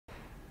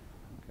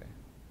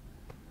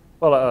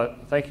Well,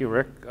 thank you,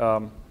 Rick.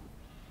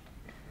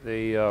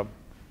 The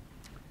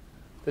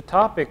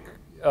topic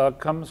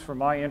comes from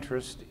my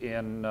interest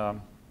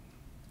in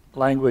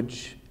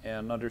language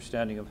and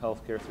understanding of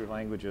healthcare through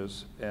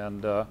languages.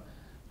 And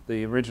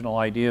the original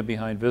idea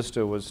behind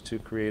VistA was to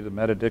create a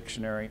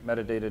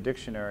metadata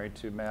dictionary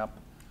to map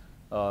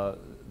the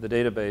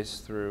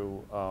database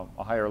through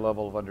a higher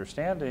level of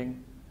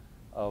understanding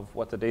of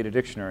what the data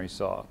dictionary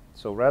saw.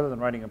 So rather than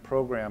writing a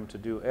program to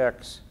do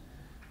X,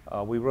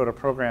 we wrote a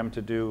program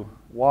to do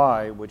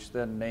Y, which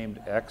then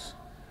named X,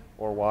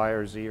 or Y,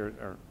 or Z,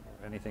 or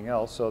anything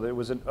else. So there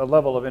was a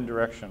level of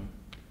indirection.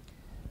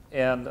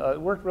 And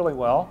it worked really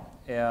well,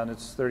 and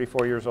it's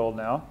 34 years old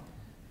now.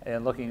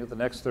 And looking at the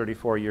next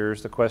 34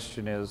 years, the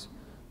question is,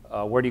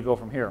 where do you go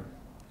from here?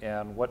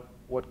 And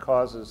what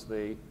causes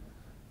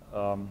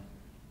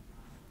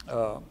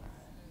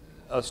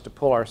us to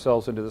pull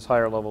ourselves into this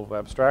higher level of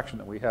abstraction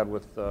that we had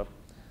with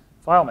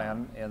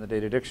FileMan and the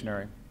data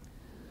dictionary?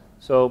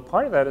 So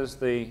part of that is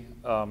the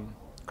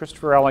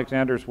Christopher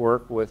Alexander's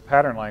work with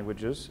pattern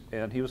languages,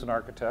 and he was an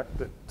architect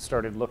that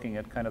started looking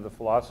at kind of the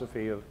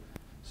philosophy of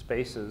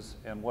spaces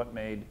and what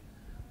made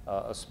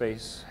a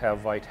space have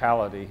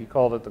vitality. He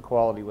called it the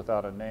quality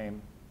without a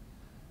name.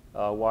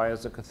 Why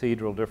is a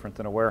cathedral different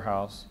than a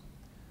warehouse?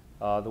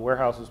 The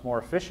warehouse is more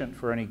efficient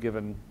for any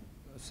given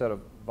set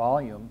of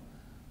volume,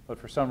 but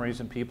for some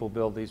reason people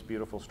build these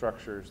beautiful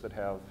structures that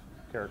have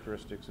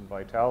characteristics and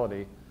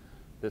vitality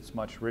that's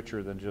much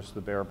richer than just the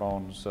bare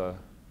bones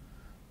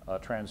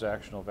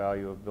transactional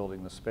value of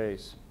building the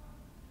space.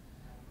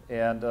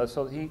 And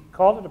so he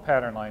called it a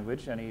pattern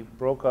language, and he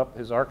broke up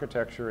his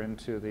architecture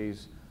into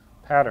these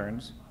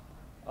patterns,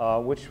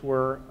 which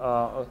were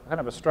kind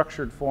of a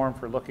structured form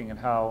for looking at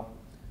how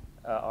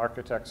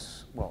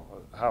architects, well,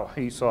 how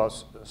he saw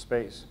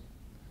space.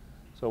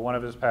 So one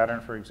of his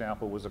patterns, for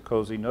example, was a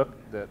cozy nook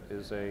that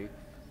is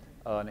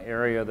an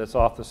area that's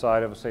off the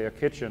side of, say, a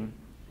kitchen,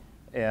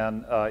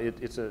 and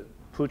it's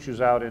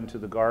pooches out into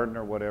the garden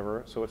or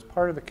whatever. So it's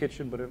part of the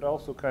kitchen, but it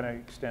also kind of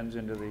extends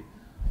into the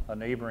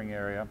neighboring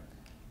area.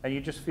 And you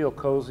just feel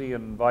cozy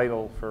and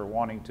vital for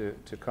wanting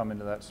to come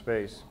into that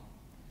space.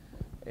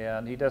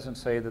 And he doesn't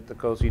say that the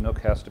cozy nook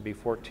has to be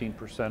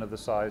 14% of the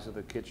size of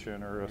the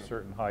kitchen or a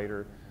certain height,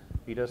 or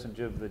he doesn't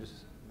give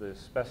the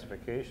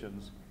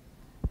specifications.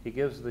 He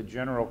gives the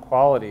general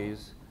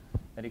qualities,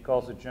 and he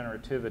calls it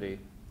generativity.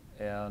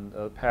 And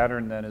a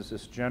pattern then is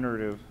this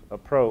generative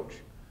approach.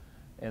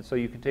 And so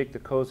you can take the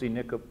cozy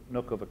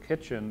nook of a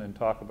kitchen and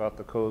talk about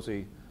the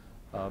cozy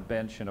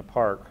bench in a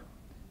park.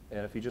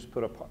 And if you just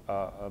put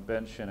a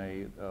bench in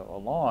a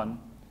lawn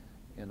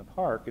in the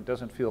park, it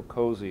doesn't feel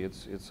cozy,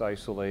 it's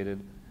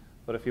isolated.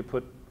 But if you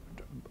put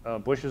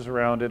bushes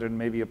around it and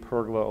maybe a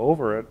pergola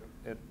over it,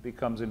 it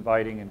becomes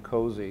inviting and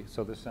cozy.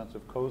 So the sense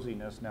of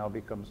coziness now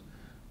becomes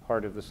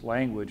part of this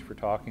language for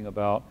talking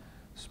about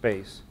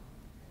space.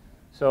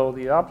 So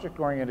the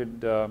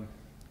object-oriented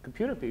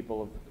computer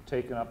people have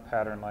taken up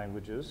pattern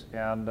languages,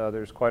 and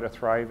there's quite a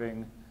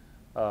thriving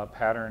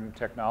pattern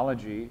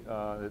technology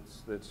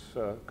that's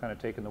kind of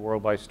taken the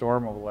world by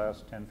storm over the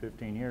last 10,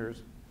 15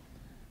 years.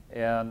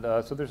 And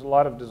so there's a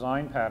lot of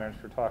design patterns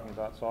for talking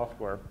about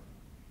software.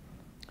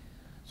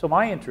 So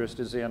my interest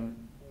is in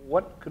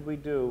what could we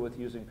do with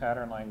using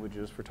pattern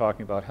languages for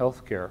talking about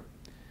healthcare,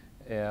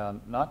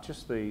 and not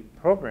just the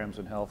programs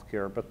in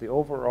healthcare, but the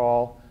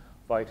overall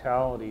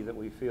vitality that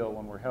we feel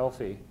when we're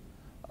healthy,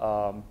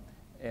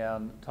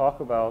 and talk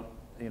about,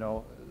 you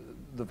know,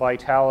 the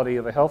vitality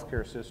of a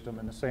healthcare system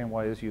in the same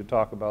way as you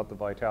talk about the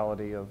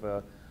vitality of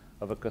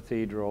a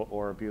cathedral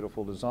or a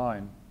beautiful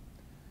design.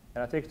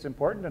 And I think it's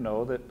important to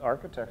know that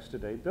architects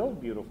today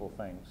build beautiful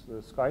things.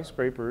 The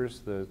skyscrapers,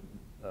 the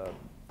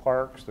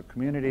parks, the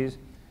communities,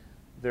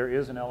 there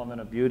is an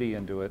element of beauty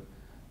into it.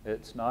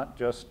 It's not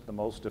just the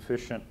most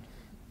efficient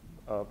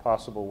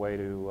possible way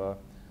to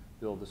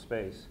build the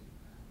space.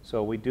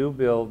 So we do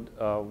build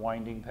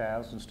winding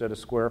paths instead of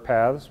square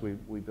paths.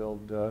 We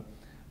build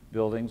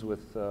buildings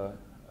with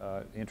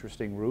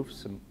interesting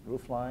roofs and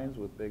roof lines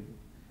with big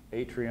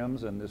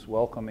atriums and this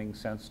welcoming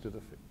sense to the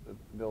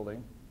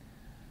building.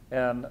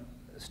 And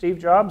Steve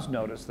Jobs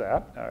noticed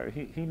that.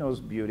 He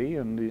knows beauty,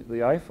 and the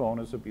iPhone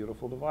is a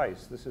beautiful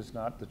device. This is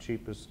not the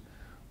cheapest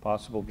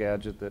possible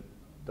gadget that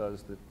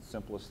does the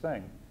simplest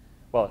thing.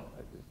 Well,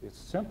 it's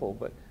simple,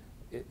 but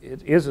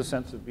it is a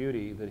sense of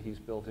beauty that he's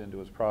built into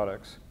his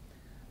products.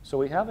 So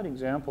we have an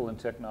example in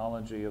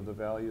technology of the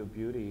value of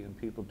beauty, and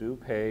people do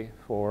pay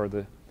for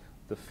the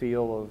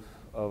feel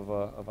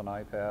of an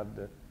iPad,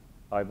 the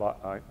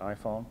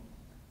iPhone.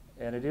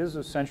 And it is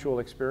a sensual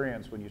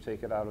experience when you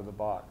take it out of the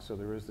box. So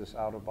there is this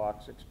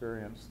out-of-box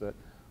experience that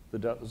the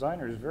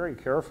designer is very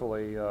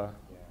carefully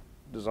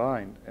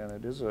designed, and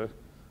it is a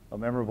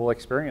memorable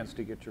experience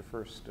to get your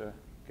first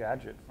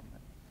gadget from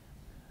it.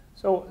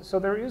 So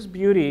there is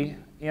beauty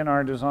in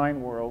our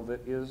design world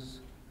that is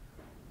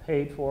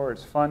paid for,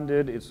 it's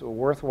funded, it's a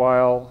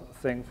worthwhile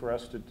thing for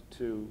us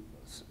to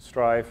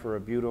strive for a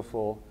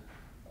beautiful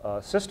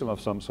system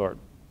of some sort.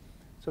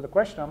 So the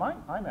question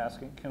I'm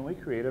asking, can we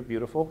create a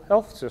beautiful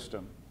health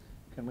system?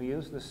 Can we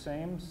use the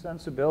same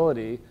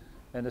sensibility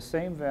and the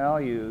same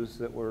values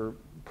that we're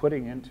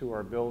putting into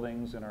our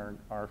buildings and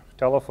our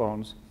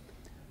telephones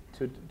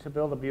to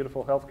build a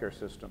beautiful healthcare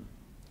system?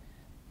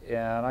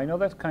 And I know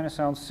that kind of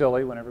sounds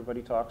silly when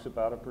everybody talks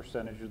about a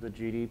percentage of the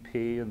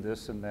GDP and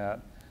this and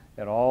that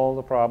and all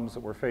the problems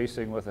that we're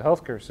facing with the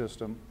healthcare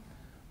system,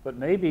 but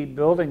maybe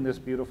building this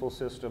beautiful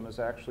system is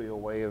actually a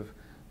way of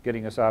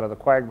getting us out of the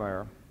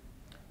quagmire.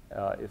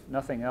 If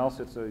nothing else,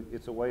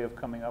 it's a way of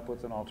coming up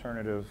with an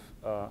alternative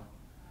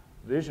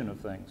vision of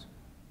things.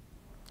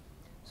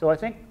 So I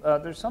think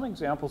there's some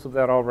examples of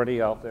that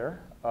already out there.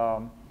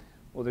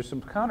 Well, there's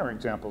some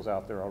counterexamples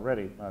out there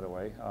already, by the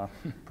way.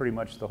 Pretty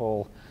much the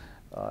whole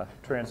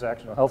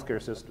transactional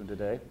healthcare system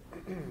today.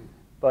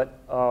 But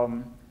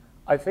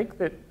I think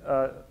that,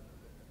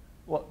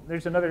 well,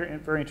 there's another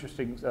very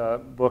interesting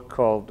book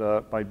called,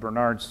 by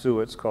Bernard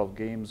Suitz called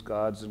Games,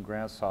 Gods, and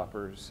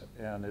Grasshoppers.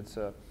 And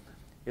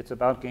it's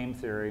about game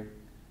theory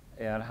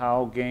and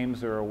how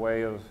games are a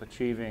way of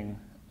achieving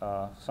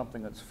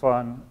something that's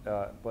fun,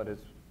 but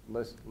it's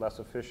less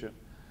efficient.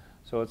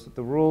 So it's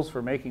the rules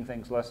for making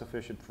things less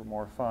efficient for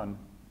more fun.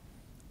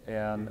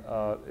 And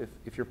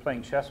if you're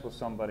playing chess with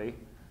somebody,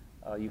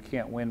 you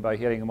can't win by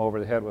hitting them over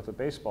the head with a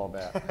baseball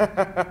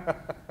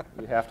bat.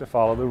 You have to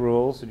follow the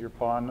rules, and your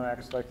pawn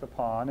acts like the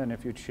pawn, and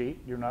if you cheat,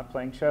 you're not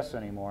playing chess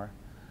anymore.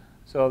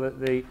 So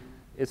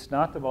it's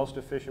not the most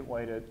efficient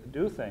way to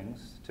do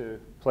things, to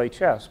play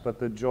chess, but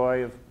the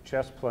joy of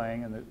chess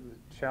playing and the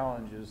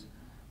challenge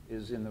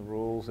is in the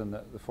rules and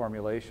the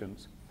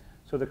formulations.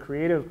 So the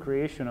creative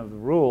creation of the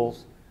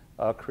rules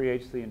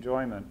creates the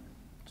enjoyment.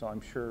 So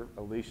I'm sure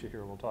Alesha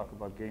here will talk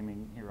about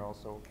gaming here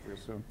also very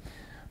soon.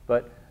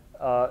 But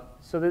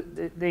so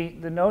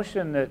the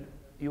notion that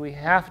we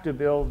have to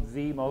build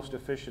the most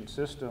efficient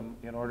system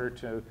in order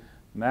to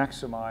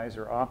maximize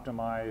or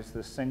optimize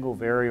the single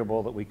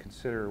variable that we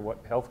consider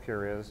what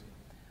healthcare is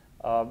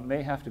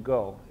may have to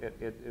go.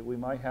 We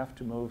might have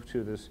to move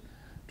to this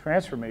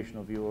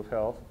transformational view of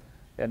health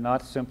and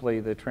not simply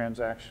the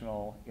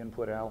transactional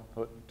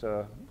input-output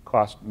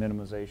cost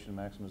minimization,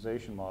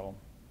 maximization model.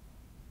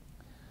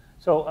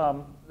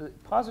 So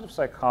positive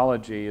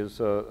psychology is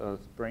a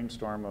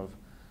brainstorm of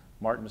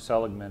Martin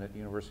Seligman at the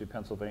University of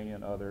Pennsylvania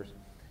and others.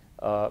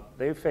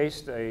 They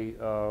faced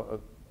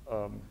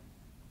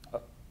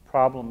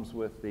problems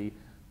with the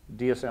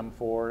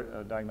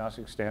DSM-4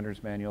 Diagnostic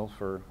Standards Manual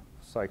for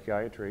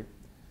Psychiatry,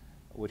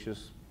 which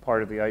is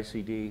part of the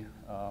ICD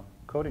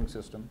coding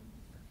system.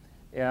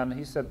 And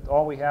he said,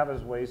 all we have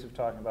is ways of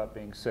talking about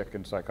being sick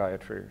in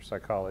psychiatry or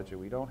psychology.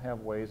 We don't have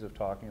ways of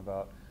talking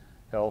about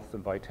health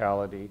and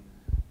vitality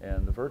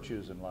and the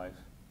virtues in life.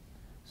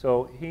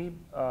 So he,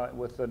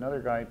 with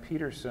another guy,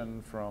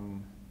 Peterson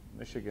from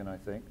Michigan, I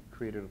think,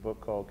 created a book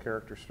called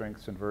Character,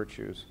 Strengths, and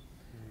Virtues.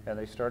 And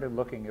they started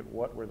looking at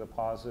what were the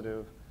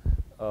positive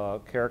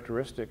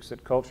characteristics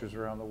that cultures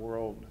around the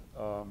world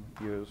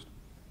used.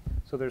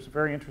 So there's a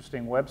very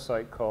interesting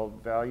website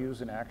called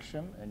Values in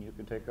Action, and you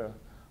can take a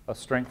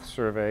strength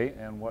survey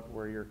and what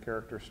were your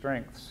characteristic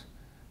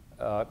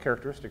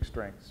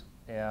strengths.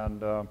 And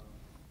so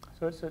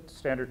it's a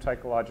standard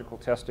psychological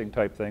testing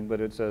type thing,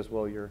 but it says,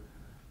 well, your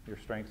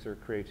strengths are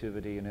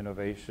creativity and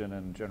innovation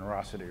and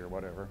generosity or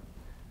whatever,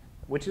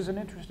 which is an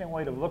interesting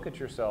way to look at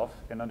yourself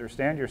and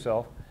understand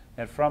yourself,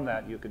 and from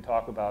that you can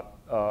talk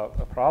about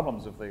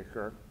problems if they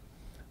occur.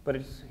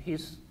 But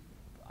he's,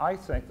 I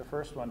think, the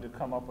first one to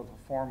come up with a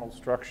formal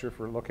structure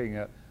for looking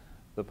at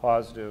the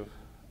positive,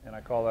 and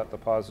I call that the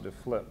positive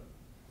flip.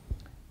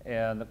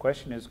 And the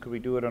question is, could we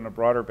do it on a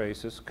broader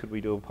basis? Could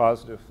we do a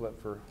positive flip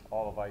for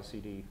all of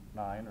ICD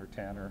 9 or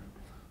 10 or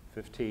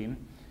 15?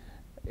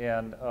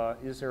 And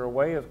is there a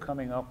way of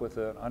coming up with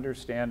an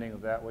understanding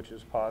of that which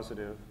is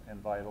positive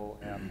and vital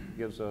and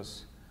gives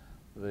us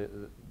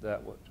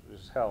that which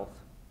is health?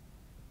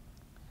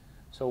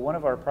 So one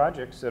of our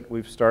projects that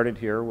we've started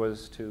here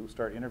was to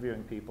start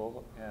interviewing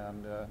people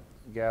and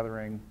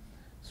gathering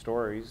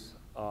stories.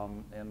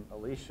 And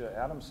Alesha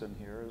Adamson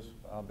here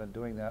has been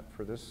doing that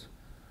for this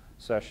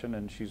session,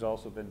 and she's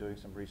also been doing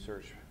some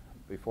research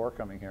before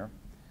coming here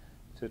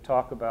to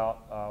talk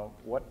about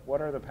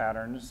what are the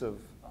patterns of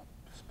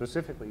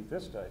specifically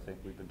VistA, I think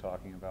we've been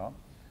talking about.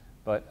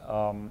 But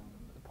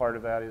part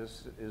of that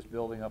is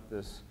building up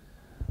this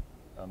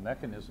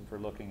mechanism for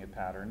looking at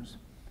patterns.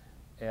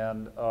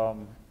 And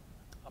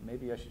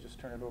maybe I should just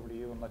turn it over to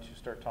you and let you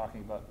start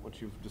talking about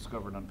what you've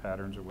discovered on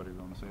patterns or what you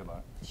want to say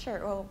about it.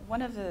 Sure. Well,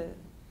 one of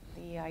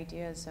the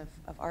ideas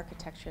of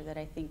architecture that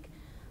I think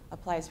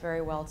applies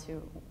very well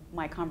to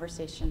my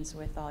conversations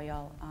with all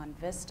y'all on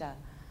VistA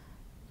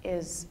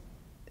is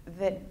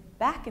that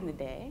back in the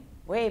day,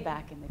 way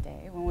back in the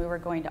day, when we were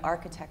going to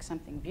architect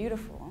something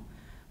beautiful,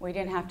 we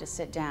didn't have to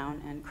sit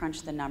down and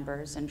crunch the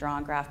numbers and draw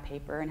on graph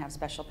paper and have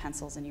special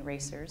pencils and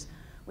erasers.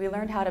 We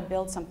learned how to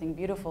build something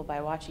beautiful by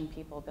watching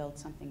people build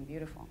something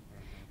beautiful.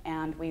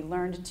 And we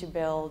learned to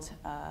build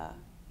our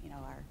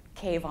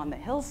cave on the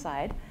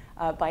hillside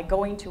by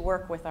going to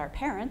work with our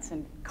parents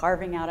and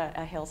carving out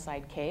a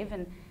hillside cave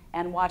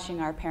and watching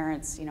our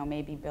parents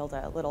maybe build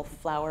a little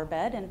flower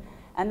bed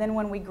And then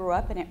when we grew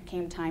up and it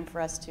came time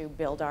for us to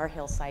build our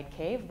hillside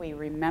cave, we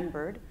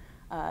remembered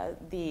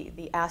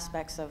the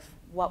aspects of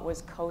what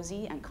was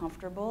cozy and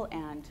comfortable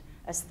and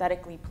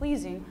aesthetically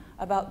pleasing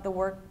about the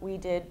work we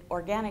did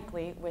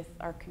organically with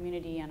our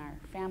community and our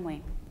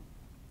family.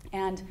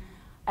 And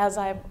as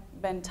I've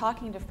been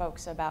talking to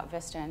folks about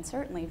VistA, and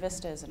certainly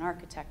VistA is an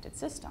architected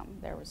system,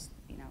 there was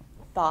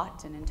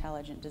thought and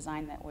intelligent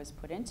design that was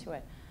put into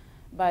it.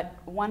 But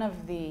one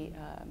of the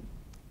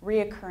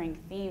reoccurring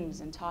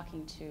themes in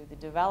talking to the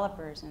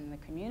developers and the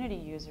community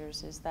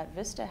users is that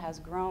VistA has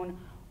grown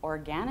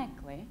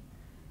organically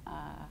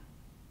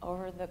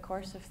over the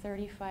course of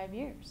 35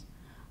 years.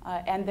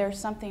 And there's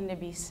something to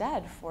be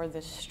said for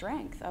the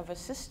strength of a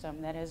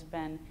system that has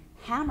been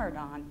hammered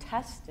on,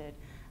 tested,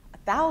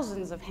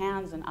 thousands of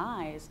hands and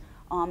eyes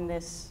on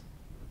this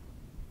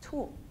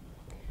tool.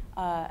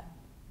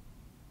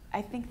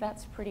 I think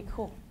that's pretty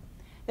cool.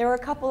 There were a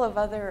couple of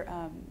other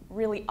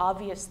really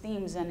obvious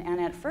themes,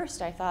 and at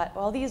first I thought,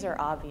 well, these are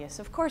obvious.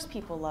 Of course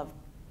people love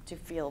to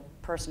feel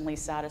personally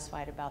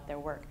satisfied about their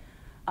work.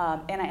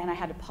 And I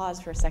had to pause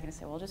for a second and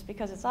say, well, just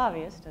because it's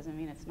obvious doesn't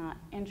mean it's not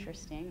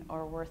interesting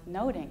or worth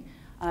noting.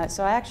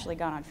 So I actually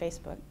got on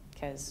Facebook,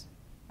 because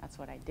that's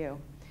what I do.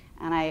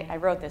 And I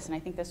wrote this, and I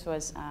think this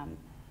was,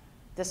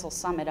 this will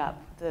sum it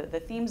up.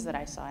 The themes that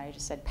I saw, I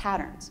just said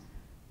patterns,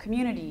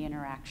 community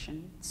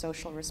interaction,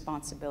 social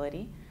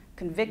responsibility,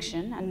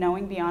 conviction, and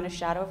knowing beyond a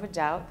shadow of a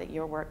doubt that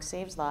your work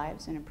saves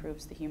lives and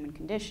improves the human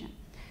condition.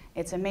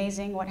 It's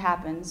amazing what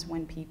happens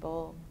when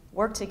people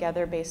work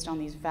together based on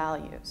these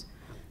values.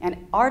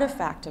 An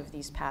artifact of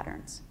these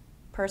patterns,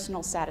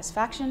 personal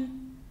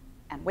satisfaction,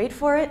 and wait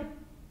for it,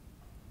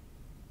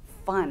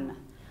 fun.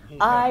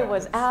 I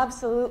was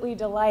absolutely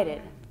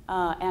delighted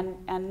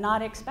and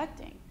not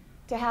expecting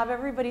to have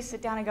everybody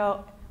sit down and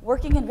go,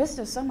 working in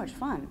VistA is so much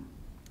fun.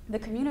 The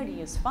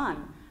community is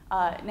fun.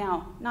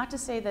 Now, not to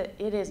say that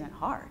it isn't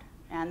hard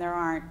and there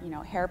aren't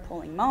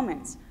hair-pulling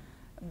moments,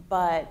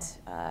 but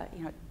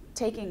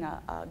taking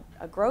a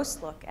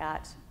gross look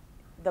at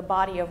the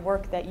body of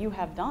work that you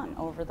have done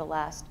over the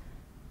last,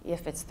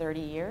 if it's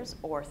 30 years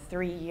or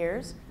 3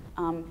 years,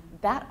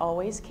 that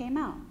always came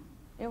out.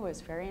 It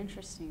was very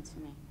interesting to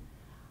me.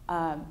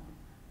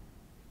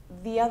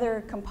 The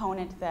other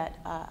component that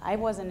I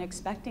wasn't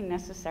expecting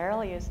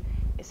necessarily is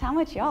how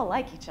much y'all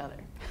like each other.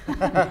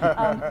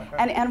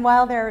 And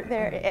while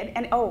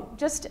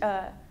just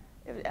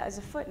as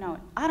a footnote,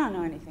 I don't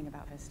know anything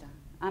about VistA.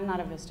 I'm not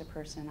a VistA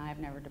person. I've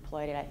never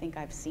deployed it. I think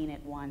I've seen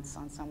it once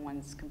on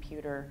someone's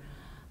computer.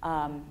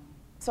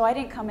 So I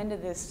didn't come into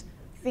this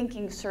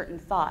thinking certain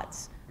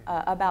thoughts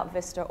about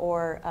VistA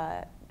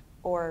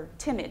or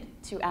timid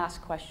to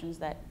ask questions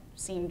that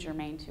seemed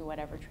germane to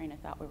whatever train of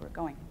thought we were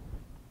going.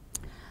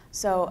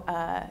 So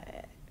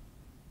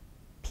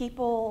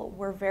people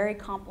were very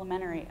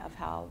complimentary of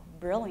how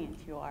brilliant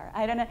you are.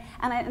 I don't know,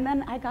 and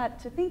then I got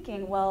to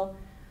thinking, well,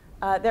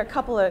 there are a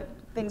couple of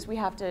things we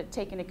have to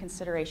take into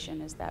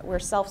consideration is that we're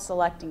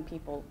self-selecting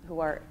people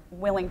who are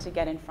willing to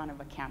get in front of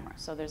a camera.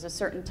 So there's a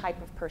certain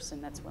type of person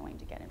that's willing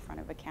to get in front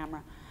of a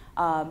camera.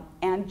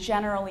 And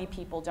generally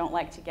people don't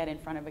like to get in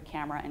front of a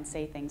camera and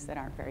say things that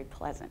aren't very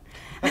pleasant,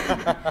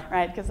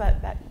 right? Because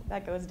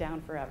that goes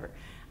down forever.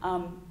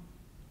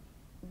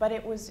 But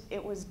it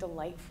was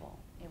delightful.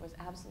 It was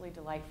absolutely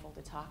delightful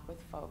to talk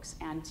with folks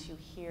and to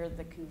hear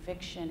the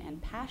conviction and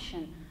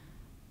passion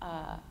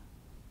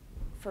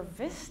for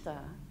VistA.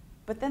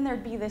 But then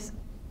there'd be this,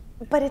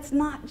 but it's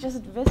not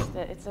just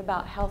VistA, it's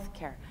about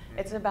healthcare.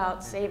 It's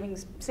about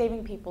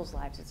saving people's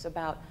lives. It's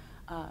about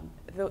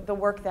the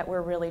work that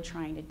we're really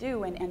trying to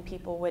do, and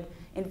people would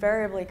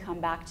invariably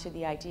come back to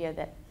the idea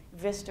that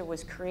VistA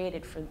was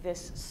created for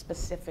this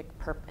specific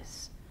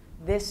purpose.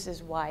 This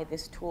is why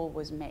this tool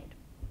was made.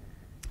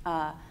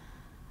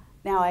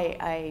 Now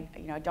I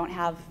don't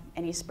have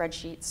any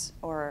spreadsheets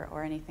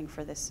or anything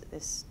for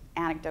this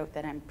anecdote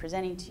that I'm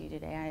presenting to you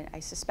today. I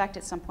suspect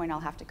at some point I'll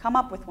have to come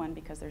up with one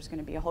because there's going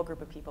to be a whole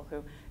group of people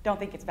who don't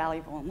think it's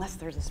valuable unless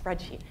there's a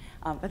spreadsheet,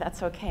 but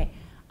that's okay.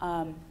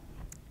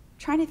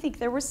 Trying to think,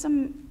 there were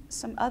some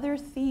other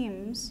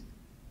themes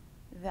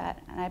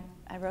that, and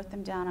I wrote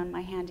them down on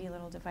my handy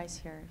little device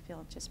here, if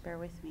you'll just bear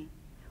with me.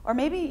 Or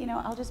maybe,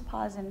 I'll just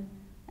pause and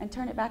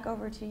turn it back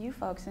over to you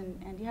folks, and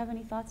do you have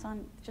any thoughts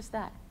on just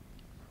that?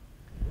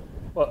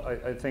 Well,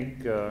 I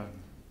think,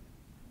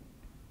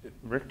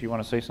 Rick, do you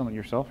want to say something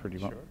yourself, or do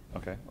you want? Sure.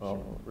 Okay.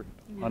 Well, Rick,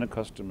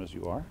 unaccustomed as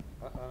you are.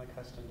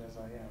 Unaccustomed as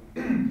I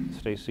am.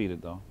 Stay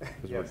seated, though,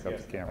 because we're up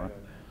the camera.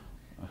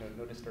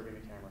 No disturbing the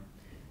camera.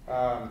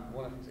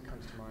 One of the things that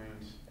comes to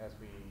mind as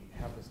we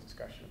have this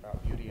discussion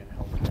about beauty and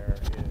healthcare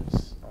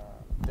is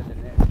the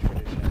Munnecke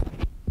tradition.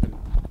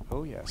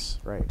 Oh yes,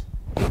 right.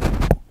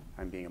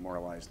 I'm being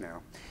immortalized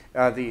now.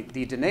 The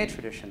Dene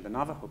tradition, the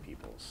Navajo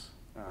peoples.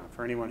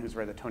 For anyone who's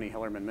read the Tony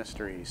Hillerman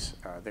mysteries,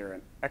 they're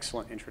an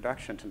excellent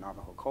introduction to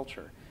Navajo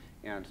culture.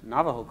 And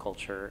Navajo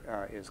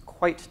culture is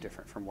quite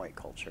different from white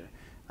culture.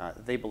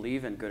 They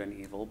believe in good and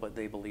evil, but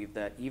they believe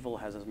that evil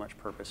has as much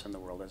purpose in the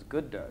world as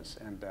good does,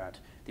 and that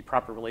the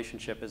proper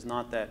relationship is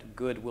not that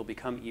good will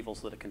become evil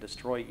so that it can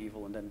destroy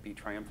evil and then be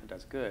triumphant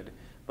as good,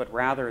 but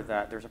rather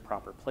that there's a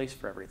proper place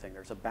for everything.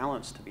 There's a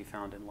balance to be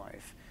found in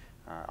life,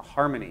 a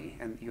harmony,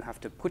 and you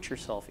have to put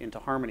yourself into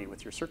harmony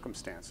with your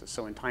circumstances.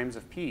 So in times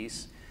of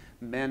peace,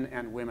 men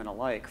and women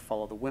alike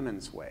follow the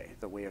women's way,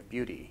 the way of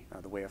beauty,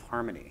 the way of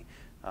harmony.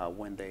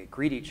 When they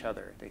greet each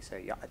other, they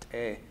say, "Ya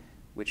et,"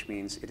 which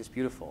means it is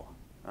beautiful,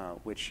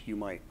 which you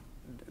might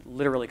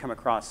literally come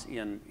across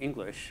in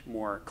English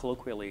more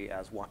colloquially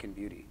as walk in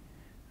beauty.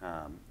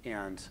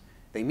 And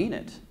they mean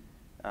it.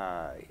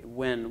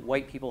 When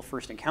white people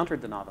first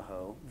encountered the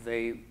Navajo,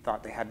 they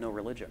thought they had no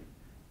religion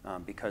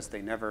because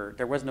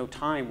there was no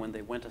time when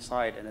they went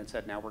aside and then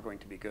said, now we're going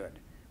to be good.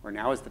 Or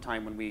now is the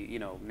time when we,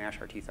 gnash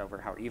our teeth over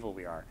how evil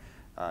we are.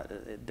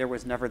 There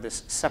was never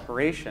this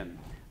separation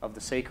of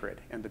the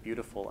sacred and the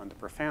beautiful and the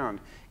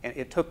profound. And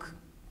it took,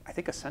 I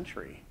think, a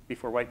century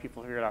before white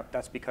people figured out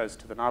that's because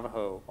to the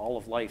Navajo, all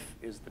of life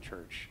is the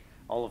church.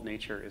 All of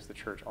nature is the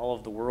church. All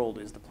of the world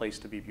is the place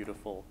to be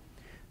beautiful.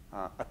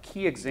 A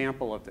key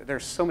example of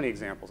there's so many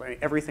examples. I mean,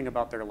 everything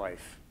about their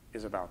life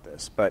is about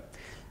this. But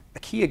a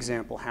key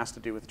example has to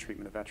do with the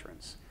treatment of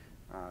veterans.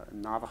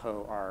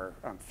 Navajo are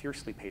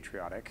fiercely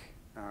patriotic.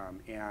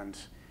 And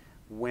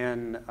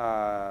when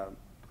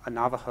a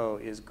Navajo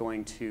is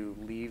going to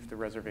leave the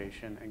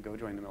reservation and go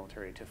join the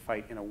military to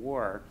fight in a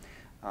war,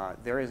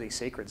 there is a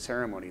sacred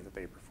ceremony that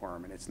they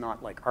perform, and it's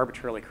not like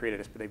arbitrarily created,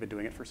 but they've been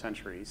doing it for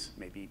centuries,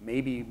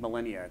 maybe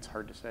millennia, it's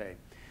hard to say.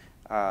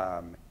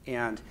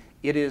 And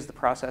it is the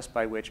process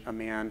by which a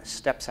man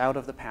steps out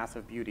of the path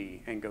of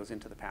beauty and goes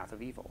into the path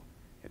of evil.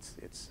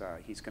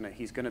 He's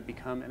gonna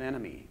become an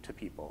enemy to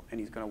people, and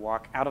he's gonna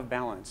walk out of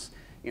balance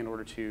in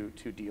order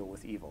to deal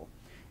with evil.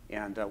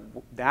 And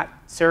that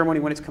ceremony,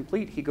 when it's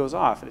complete, he goes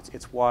off.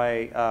 It's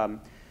why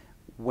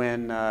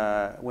when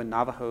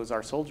Navajos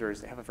are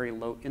soldiers, they have a very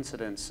low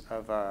incidence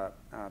of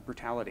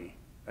brutality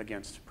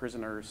against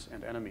prisoners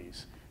and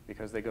enemies,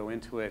 because they go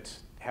into it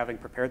having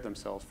prepared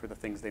themselves for the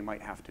things they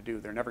might have to do.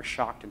 They're never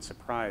shocked and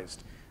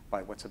surprised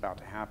by what's about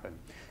to happen.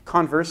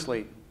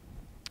 Conversely,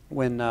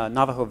 when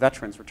Navajo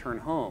veterans return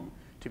home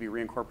to be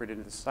reincorporated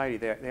into society,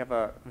 they have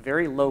a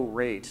very low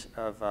rate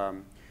of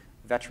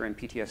veteran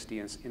PTSD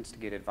and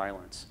instigated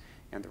violence.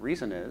 And the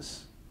reason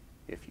is,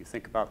 if you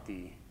think about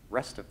the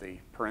rest of the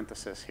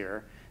parenthesis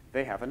here,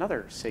 they have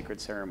another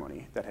sacred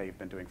ceremony that they've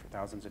been doing for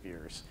thousands of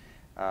years,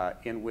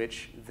 in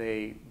which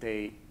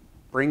they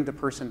bring the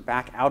person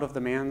back out of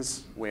the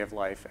man's way of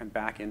life and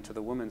back into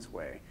the woman's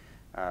way,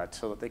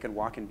 so that they can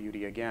walk in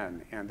beauty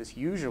again. And this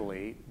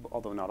usually,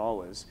 although not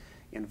always,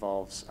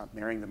 involves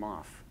marrying them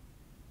off.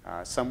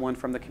 Someone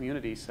from the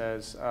community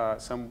says,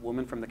 some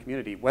woman from the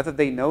community, whether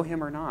they know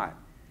him or not,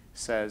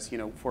 says,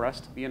 for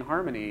us to be in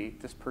harmony,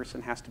 this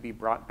person has to be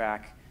brought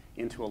back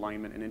into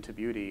alignment and into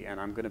beauty, and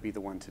I'm going to be the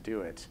one to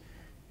do it.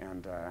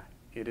 And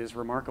it is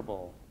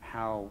remarkable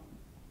how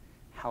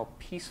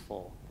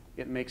peaceful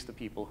it makes the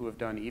people who have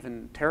done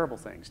even terrible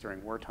things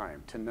during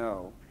wartime to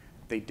know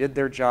they did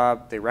their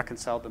job, they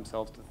reconciled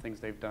themselves to the things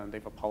they've done,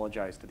 they've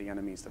apologized to the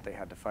enemies that they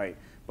had to fight,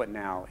 but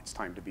now it's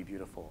time to be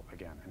beautiful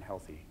again and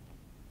healthy.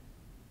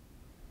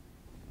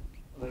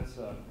 That's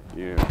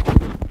Yeah.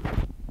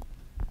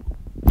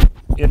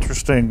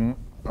 interesting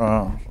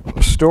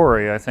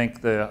story. I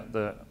think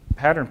the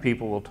pattern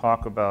people will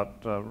talk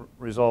about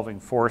resolving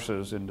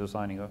forces in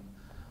designing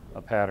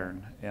a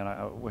pattern, and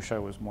I wish I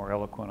was more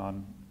eloquent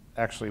on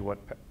actually what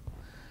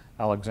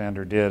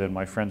Alexander did, and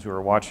my friends who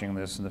are watching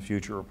this in the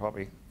future will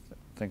probably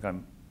think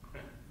I'm,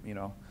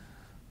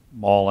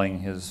 mauling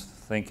his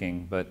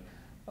thinking, but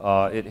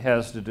it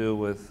has to do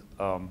with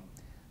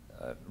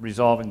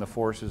resolving the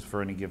forces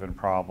for any given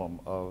problem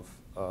of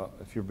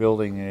if you're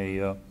building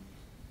a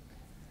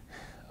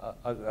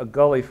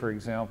gully, for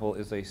example,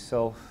 is a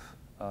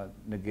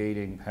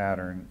self-negating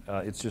pattern.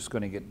 It's just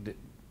going to get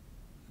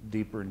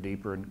deeper and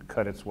deeper and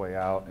cut its way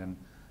out, and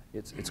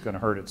it's going to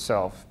hurt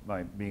itself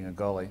by being a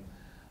gully.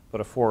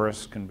 But a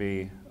forest can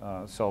be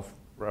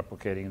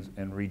self-replicating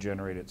and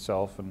regenerate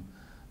itself and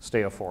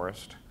stay a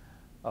forest.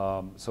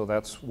 So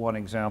that's one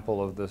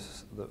example of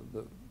this,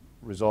 the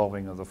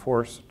resolving of the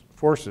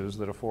forces,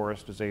 that a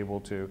forest is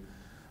able to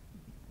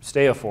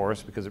stay a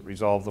forest because it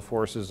resolved the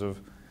forces of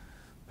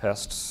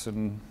pests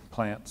and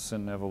plants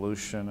and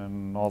evolution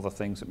and all the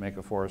things that make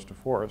a forest.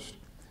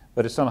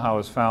 But it somehow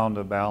has found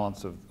a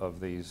balance of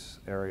these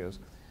areas.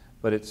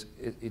 But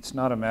it's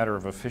not a matter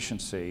of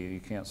efficiency. You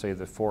can't say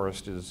the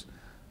forest is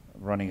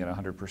running at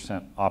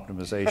 100%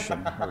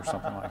 optimization or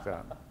something like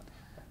that.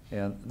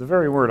 And the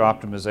very word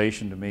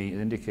optimization to me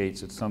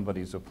indicates that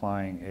somebody's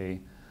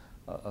applying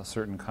a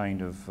certain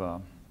kind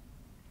of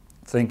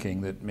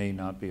thinking that may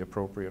not be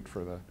appropriate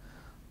for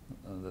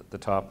the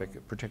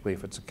topic, particularly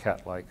if it's a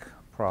cat-like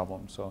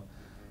problem. So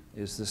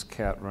is this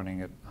cat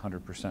running at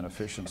 100%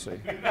 efficiency?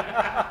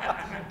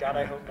 God,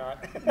 I hope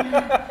not.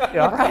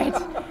 Yeah. Right.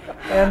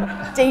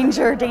 And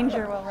Danger,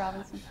 Will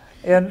Robinson.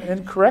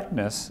 And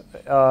correctness,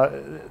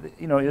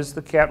 is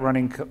the cat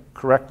running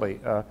correctly?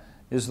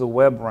 is the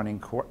web running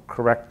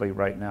correctly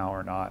right now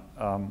or not?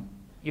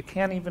 You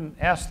can't even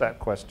ask that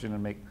question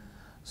and make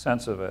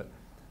sense of it.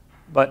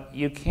 But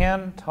you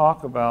can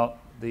talk about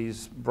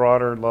these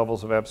broader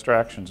levels of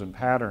abstractions and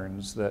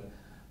patterns that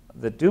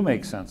do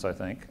make sense, I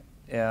think.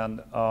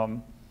 And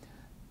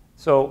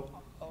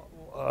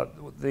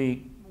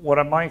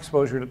what my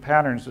exposure to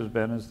patterns has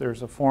been is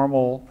there's a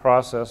formal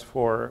process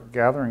for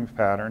gathering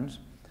patterns.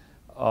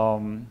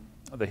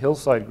 The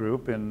Hillside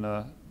group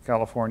in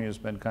California has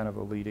been kind of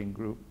a leading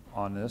group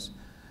on this.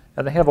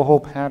 And they have a whole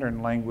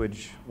pattern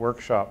language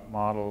workshop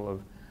model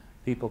of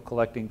people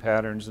collecting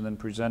patterns and then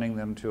presenting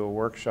them to a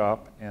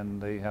workshop,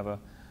 and they have a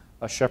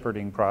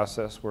shepherding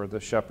process where the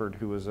shepherd,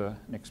 who is an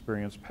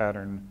experienced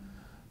pattern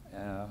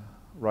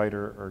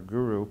writer or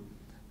guru,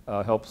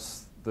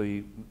 helps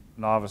the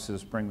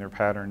novices bring their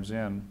patterns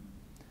in.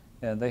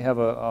 And they have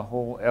a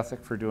whole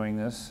ethic for doing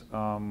this.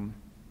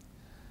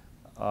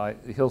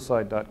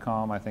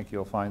 Hillside.com, I think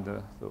you'll find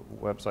the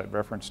website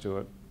reference to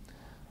it.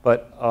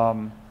 But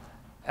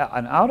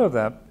and out of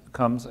that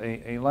comes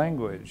a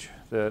language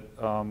that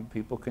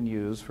people can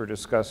use for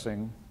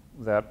discussing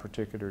that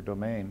particular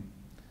domain.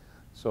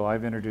 So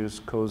I've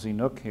introduced Cozy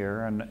Nook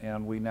here,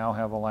 and we now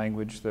have a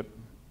language that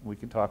we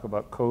can talk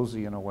about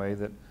cozy in a way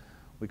that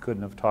we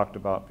couldn't have talked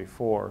about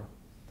before.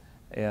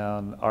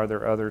 And are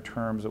there other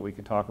terms that we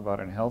can talk about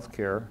in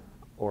healthcare,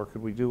 or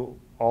could we do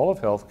all of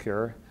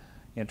healthcare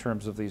in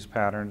terms of these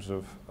patterns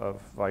of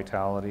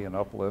vitality and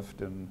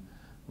uplift and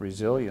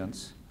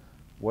resilience?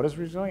 What does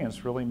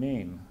resilience really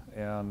mean?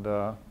 And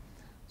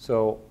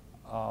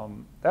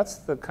that's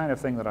the kind of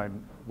thing that I'd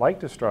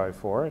like to strive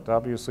for.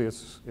 Obviously,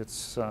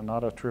 it's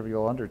not a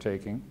trivial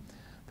undertaking.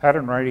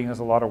 Pattern writing is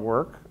a lot of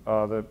work.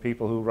 The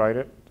people who write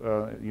it,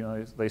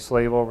 they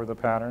slave over the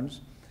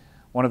patterns.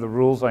 One of the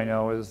rules I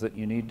know is that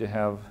you need to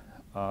have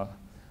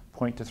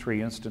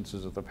 0.3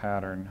 instances of the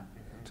pattern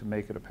to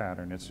make it a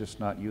pattern. It's just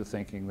not you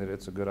thinking that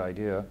it's a good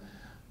idea.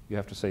 You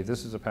have to say,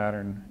 this is a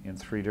pattern in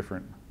 3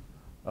 different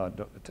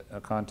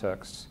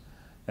contexts.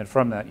 And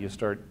from that, you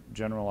start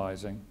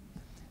generalizing.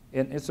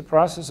 And it's a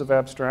process of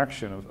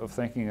abstraction, of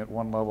thinking at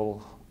one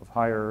level of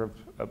higher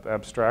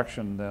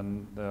abstraction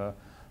than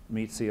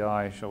meets the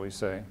eye, shall we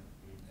say.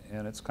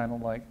 And it's kind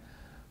of like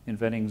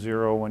inventing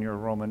zero when you're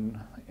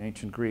Roman,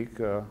 ancient Greek,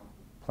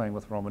 playing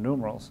with Roman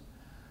numerals.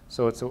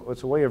 So it's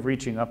a way of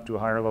reaching up to a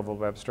higher level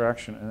of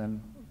abstraction and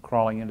then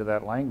crawling into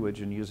that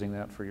language and using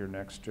that for your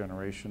next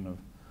generation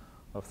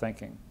of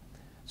thinking.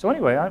 So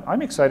anyway,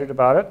 I'm excited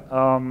about it.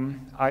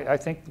 I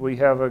think we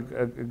have a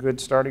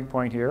good starting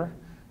point here.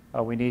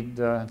 We need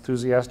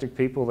enthusiastic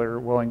people that are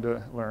willing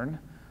to learn.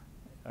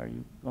 Are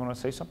you going to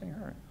say something?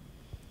 Or,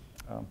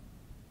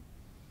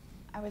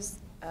 I was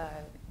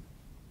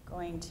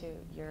going to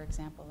your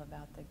example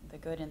about the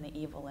good and the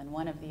evil, and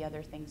one of the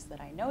other things that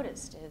I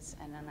noticed is,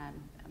 and then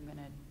I'm going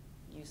to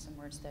use some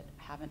words that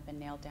haven't been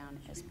nailed down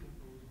as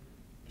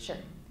sure.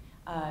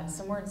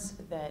 Some words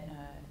that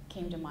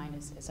came to mind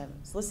as I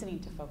was listening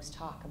to folks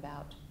talk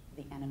about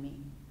the enemy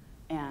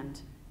and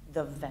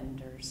the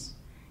vendors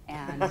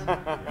and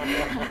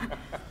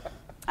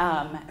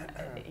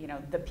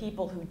the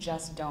people who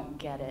just don't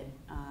get it,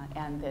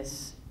 and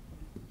this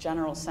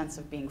general sense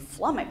of being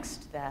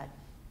flummoxed that,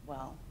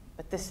 well,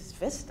 but this is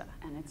VistA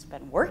and it's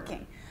been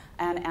working,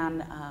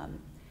 and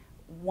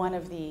one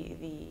of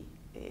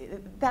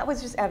that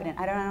was just evident.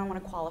 I don't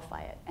want to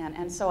qualify it.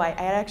 And so I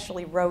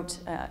actually wrote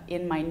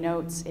in my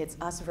notes, it's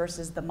us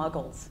versus the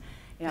muggles.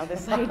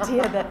 This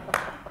idea that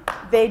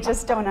they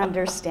just don't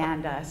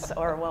understand us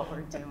or what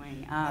we're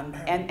doing.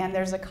 And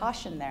there's a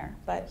caution there,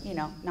 but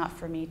not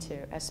for me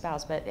to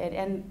espouse. But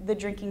and the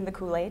drinking the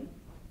Kool-Aid,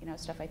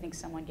 stuff. I think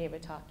someone gave a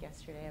talk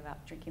yesterday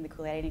about drinking the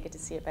Kool-Aid. I didn't get to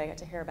see it, but I got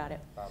to hear about it.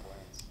 Bob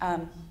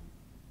Wentz.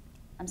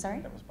 I'm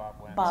sorry? That was Bob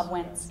Wentz. Bob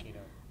Wentz.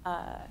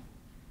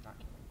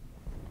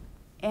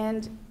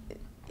 And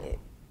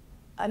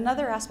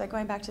another aspect,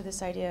 going back to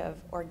this idea of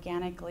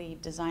organically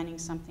designing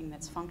something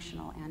that's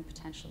functional and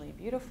potentially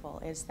beautiful,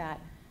 is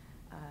that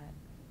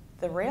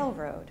the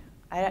railroad,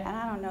 and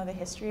I don't know the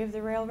history of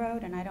the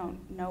railroad, and I don't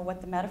know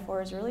what the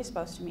metaphor is really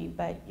supposed to mean,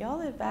 but y'all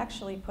have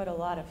actually put a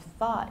lot of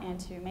thought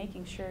into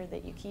making sure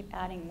that you keep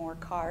adding more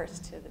cars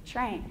to the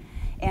train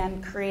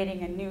and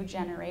creating a new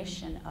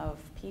generation of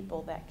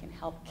people that can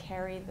help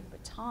carry the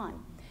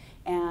baton.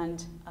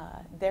 And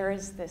there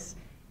is this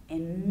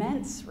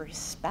immense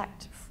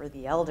respect for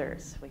the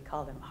elders. We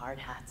call them hard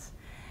hats.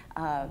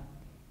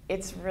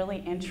 It's really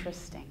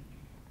interesting.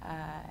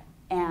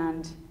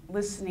 And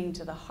listening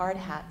to the hard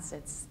hats,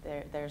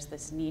 there's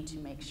this need to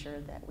make sure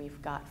that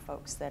we've got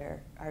folks that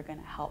are going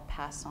to help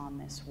pass on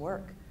this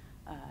work.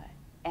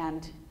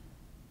 And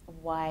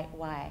why?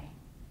 I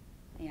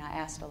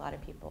asked a lot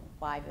of people,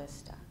 why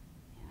VistA?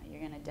 You're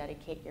going to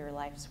dedicate your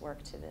life's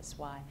work to this,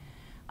 why?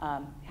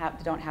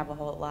 Don't have a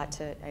whole lot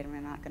to,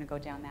 I'm not going to go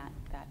down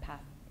that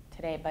path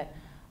today, but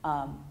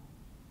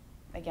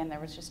again, there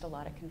was just a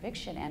lot of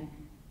conviction, and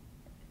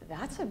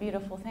that's a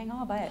beautiful thing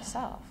all by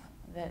itself.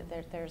 There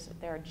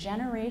are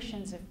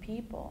generations of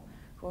people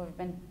who have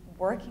been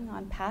working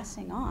on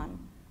passing on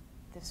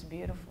this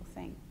beautiful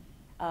thing.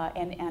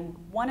 And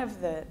one of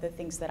the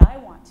things that I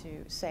want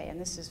to say, and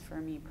this is for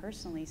me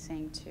personally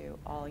saying to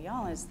all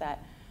y'all, is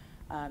that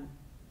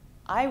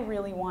I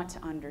really want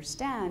to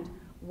understand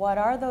what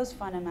are those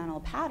fundamental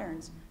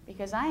patterns,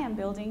 because I am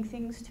building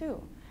things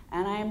too.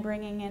 And I am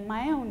bringing in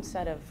my own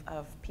set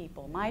of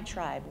people, my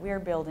tribe. We're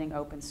building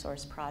open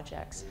source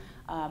projects.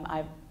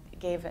 I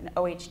gave an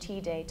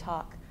OHT Day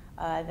talk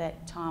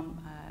that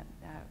Tom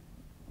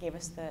gave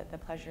us the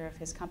pleasure of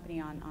his company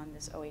on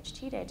this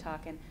OHT Day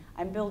talk. And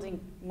I'm building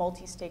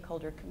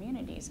multi-stakeholder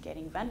communities,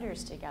 getting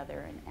vendors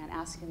together and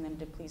asking them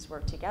to please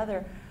work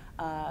together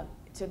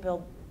to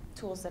build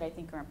tools that I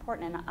think are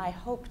important. And I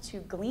hope to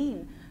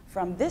glean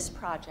from this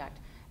project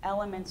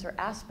elements or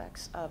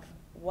aspects of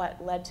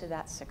what led to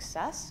that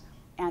success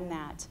and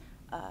that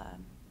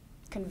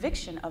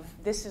conviction of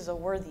this is a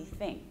worthy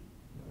thing.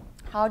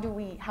 How do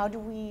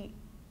we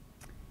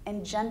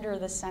engender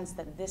the sense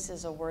that this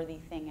is a worthy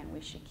thing and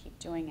we should keep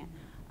doing it?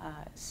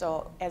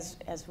 So as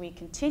we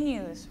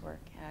continue this work,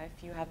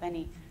 if you have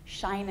any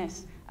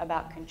shyness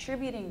about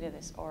contributing to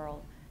this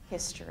oral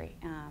history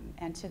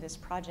and to this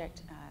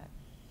project,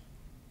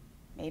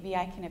 maybe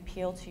I can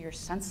appeal to your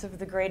sense of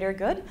the greater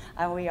good.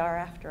 We are,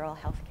 after all,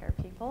 healthcare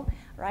people,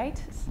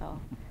 right? So.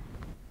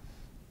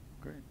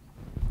 Great.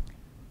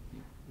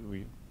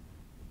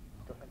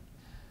 Go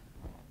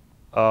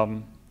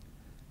ahead.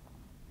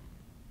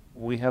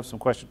 We have some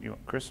questions.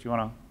 Chris, do you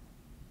want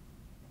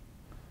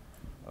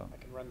to? I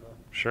can run the...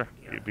 Sure.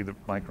 You'd be the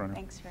mic runner.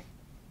 Thanks, Rick.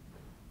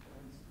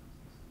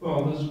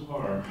 Well, thus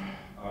far,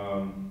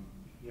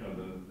 you know,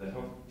 the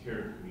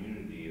healthcare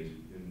community has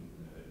been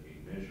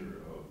a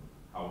measure of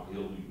how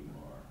ill you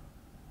are.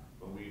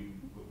 But what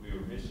we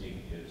were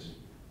missing is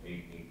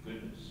a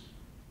goodness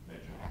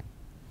measure,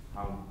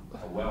 how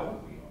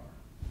well we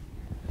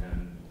are.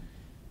 And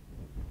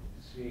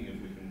seeing if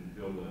we can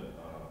build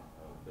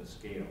a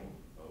scale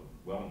of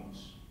wellness,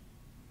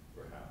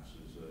 perhaps,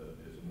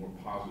 is a more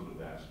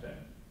positive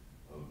aspect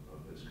of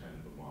this kind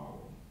of a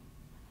model.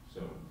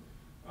 So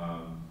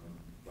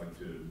I'd like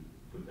to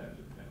put that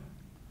to the panel.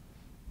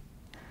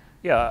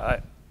 Yeah,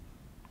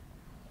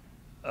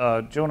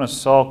 Jonas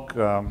Salk,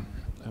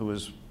 who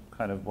was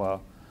kind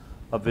of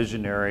a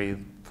visionary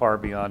far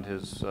beyond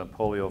his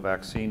polio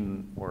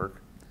vaccine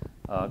work,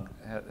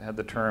 had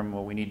the term,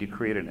 well, we need to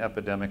create an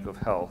epidemic of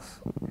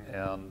health,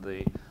 and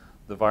the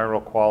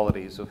viral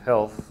qualities of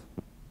health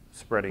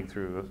spreading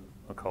through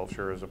a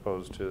culture as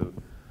opposed to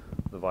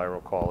the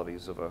viral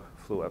qualities of a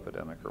flu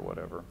epidemic or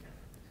whatever.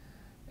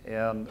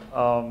 And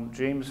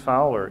James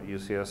Fowler at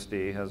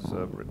UCSD has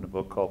written a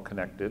book called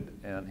Connected,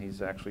 and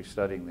he's actually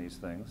studying these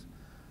things.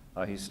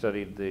 He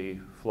studied the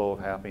flow of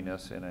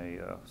happiness in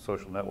a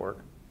social network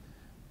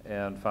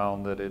and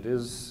found that it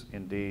is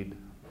indeed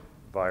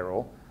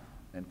viral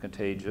and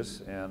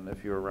contagious, and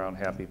if you're around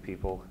happy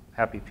people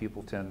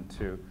tend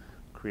to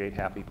create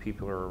happy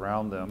people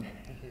around them.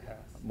 Yes.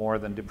 More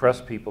than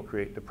depressed people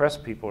create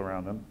depressed people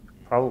around them,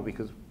 probably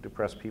because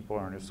depressed people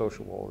aren't as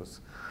sociable as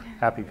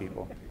happy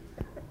people.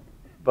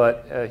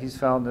 But he's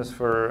found this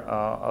for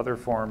other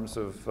forms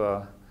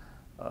of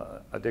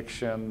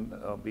addiction,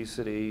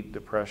 obesity,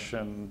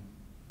 depression.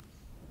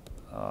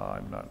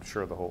 I'm not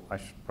sure the whole, I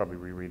should probably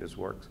reread his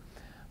works.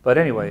 But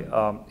anyway,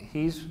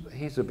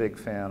 he's a big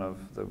fan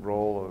of the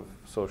role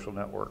of social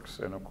networks.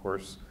 And of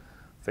course,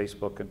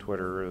 Facebook and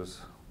Twitter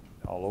is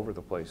all over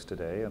the place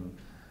today, and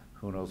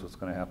who knows what's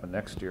going to happen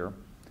next year.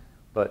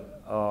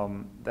 But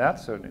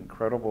that's an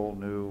incredible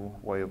new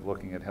way of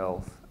looking at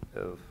health,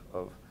 of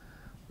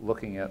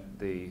looking at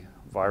the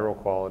viral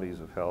qualities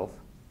of health.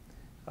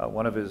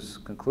 One of his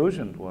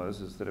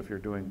conclusions is that if you're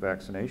doing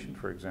vaccination,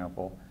 for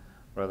example,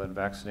 rather than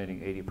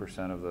vaccinating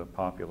 80% of the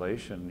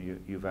population,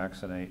 you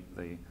vaccinate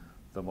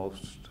the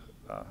most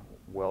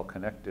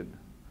well-connected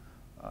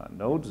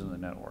nodes in the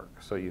network.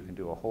 So you can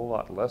do a whole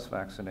lot less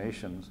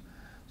vaccinations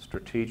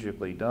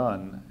strategically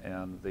done,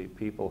 and the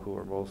people who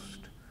are most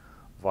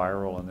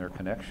viral in their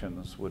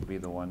connections would be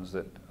the ones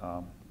that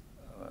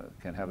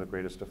can have the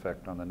greatest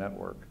effect on the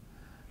network.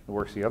 It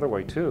works the other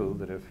way too,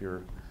 that if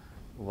you're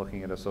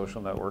looking at a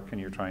social network and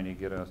you're trying to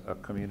get a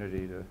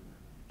community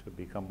to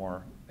become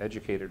more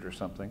educated or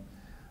something,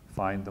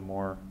 find the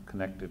more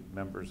connected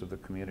members of the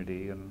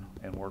community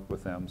and work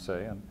with them,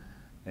 say,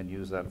 and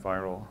use that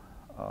viral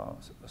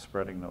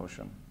spreading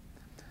notion.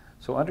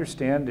 So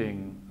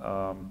understanding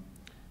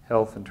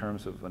health in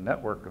terms of a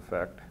network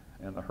effect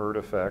and the herd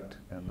effect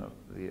and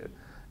the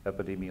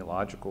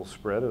epidemiological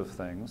spread of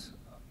things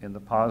in the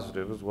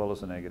positive as well as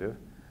the negative,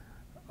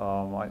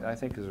 I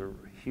think is a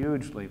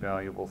hugely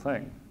valuable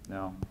thing.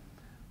 Now,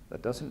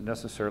 that doesn't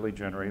necessarily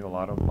generate a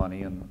lot of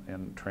money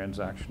and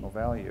transactional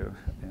value.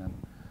 And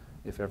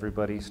if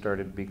everybody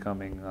started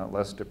becoming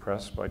less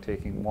depressed by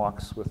taking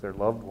walks with their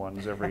loved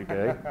ones every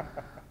day,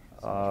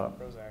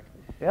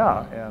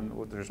 yeah, and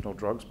there's no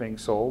drugs being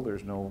sold,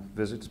 there's no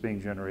visits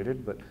being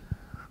generated, but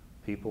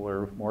people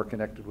are more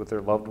connected with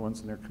their loved ones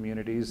and their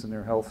communities, and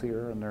they're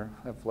healthier, and they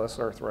have less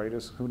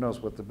arthritis. Who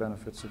knows what the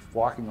benefits of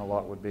walking a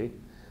lot would be?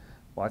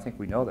 Well, I think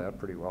we know that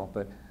pretty well.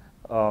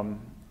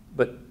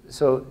 But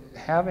so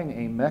having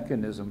a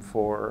mechanism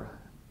for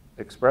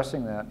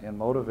expressing that and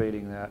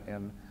motivating that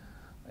and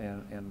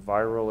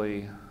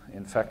virally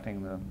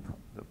infecting the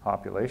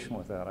population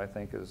with that, I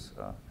think is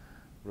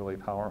really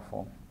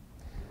powerful.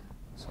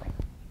 So.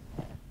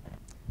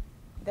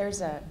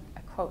 There's a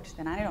quote,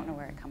 and I don't know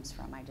where it comes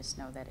from. I just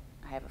know that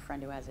I have a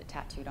friend who has it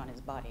tattooed on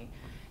his body.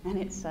 And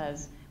it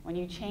says, when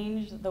you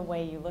change the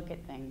way you look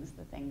at things,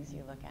 the things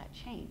you look at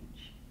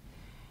change.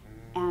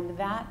 And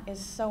that is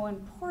so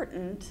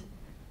important,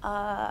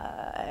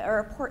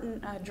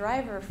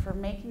 driver for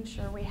making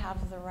sure we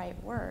have the right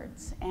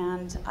words.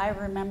 And I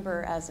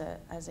remember as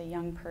a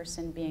young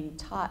person being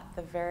taught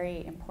the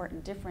very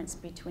important difference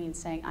between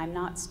saying, I'm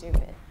not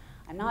stupid,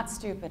 I'm not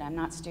stupid, I'm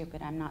not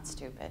stupid, I'm not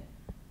stupid,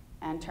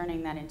 and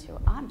turning that into,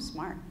 I'm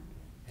smart.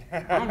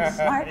 I'm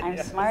smart, I'm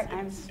Yes. smart,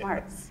 I'm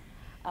smart.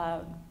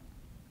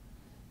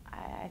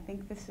 I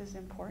think this is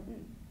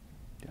important.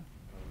 Yeah.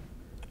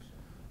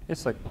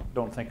 It's like,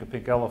 don't think of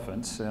pink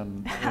elephants,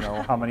 and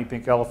how many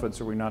pink elephants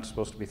are we not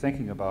supposed to be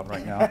thinking about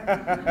right now?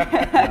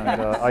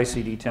 And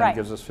ICD-10 Right.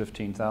 gives us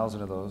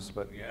 15,000 of those.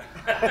 But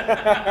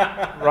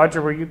Yeah.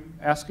 Roger, were you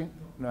asking?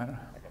 No.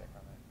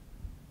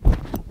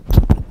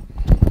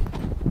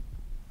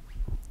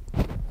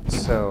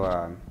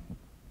 So,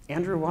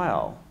 Andrew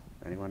Weil.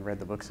 Anyone read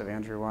the books of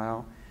Andrew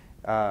Weil?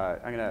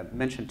 I'm going to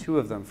mention two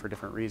of them for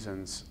different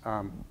reasons.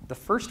 The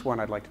first one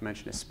I'd like to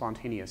mention is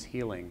Spontaneous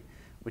Healing,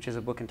 which is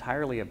a book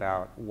entirely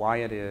about why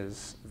it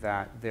is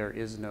that there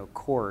is no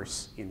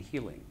course in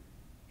healing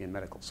in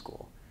medical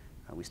school.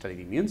 We study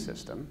the immune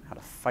system, how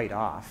to fight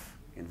off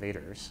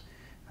invaders.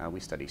 We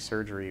study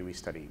surgery, we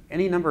study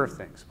any number of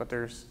things, but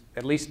there's,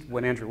 at least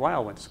when Andrew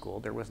Weil went to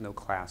school, there was no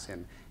class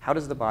in how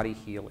does the body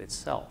heal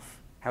itself?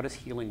 How does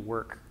healing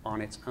work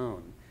on its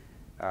own?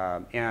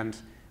 And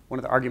one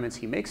of the arguments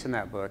he makes in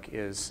that book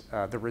is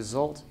the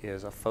result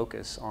is a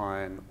focus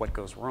on what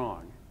goes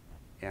wrong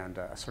and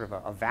sort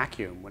of a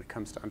vacuum when it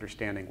comes to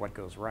understanding what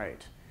goes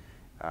right.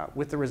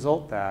 With the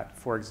result that,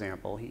 for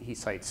example, he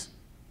cites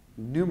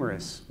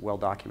numerous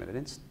well-documented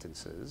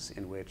instances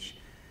in which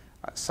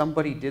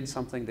somebody did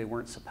something they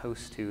weren't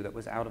supposed to that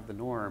was out of the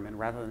norm, and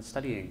rather than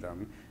studying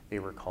them, they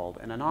were called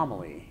an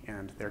anomaly,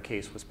 and their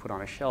case was put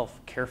on a shelf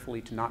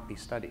carefully to not be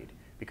studied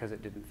because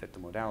it didn't fit the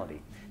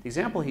modality. The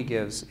example he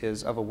gives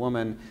is of a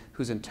woman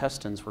whose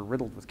intestines were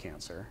riddled with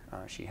cancer.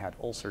 She had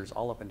ulcers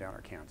all up and down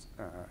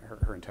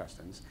her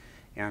intestines,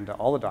 and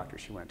all the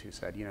doctors she went to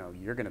said,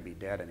 you're going to be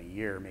dead in a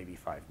year, maybe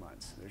 5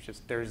 months.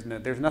 There's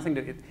nothing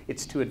to,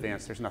 it's too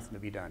advanced, there's nothing to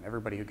be done.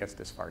 Everybody who gets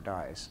this far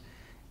dies.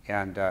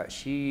 And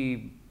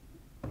she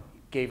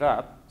gave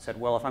up, said,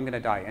 well, if I'm going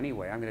to die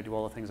anyway, I'm going to do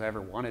all the things I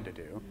ever wanted to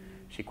do.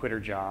 She quit her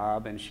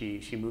job, and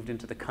she moved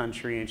into the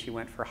country, and she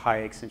went for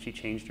hikes, and she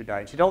changed her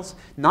diet. She did all this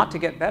not to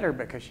get better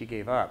because she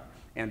gave up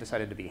and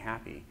decided to be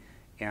happy.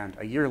 And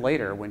a year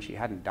later, when she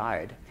hadn't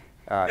died,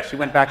 she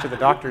went back to the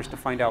doctors to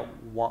find out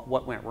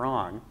what went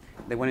wrong.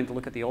 They went in to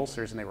look at the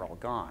ulcers, and they were all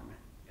gone.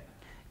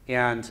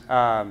 And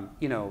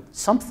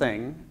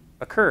something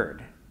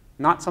occurred,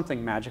 not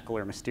something magical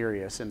or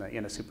mysterious in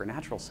a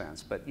supernatural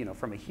sense, but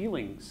from a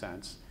healing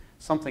sense,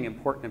 something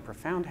important and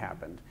profound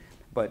happened.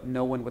 But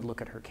no one would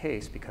look at her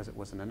case because it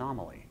was an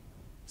anomaly.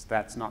 So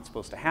that's not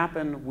supposed to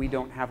happen. We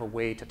don't have a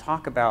way to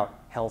talk about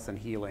health and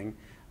healing.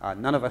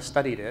 None of us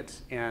studied it,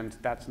 and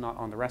that's not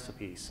on the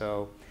recipe.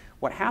 So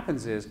what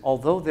happens is,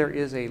 although there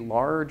is a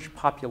large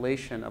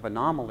population of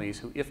anomalies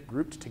who, if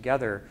grouped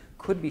together,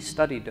 could be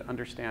studied to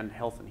understand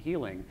health and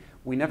healing,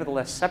 we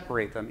nevertheless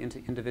separate them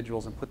into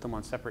individuals and put them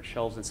on separate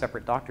shelves in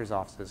separate doctors'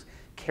 offices,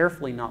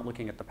 carefully not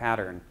looking at the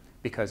pattern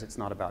because it's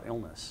not about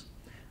illness.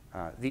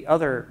 The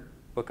other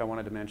book I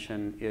wanted to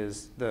mention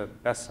is the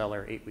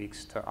bestseller, 8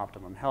 Weeks to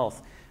Optimum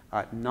Health,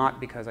 not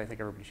because I think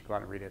everybody should go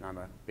out and read it, and I'm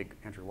a big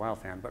Andrew Weil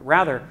fan, but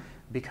rather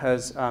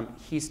because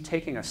he's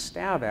taking a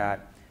stab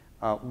at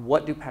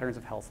what do patterns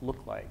of health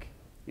look like.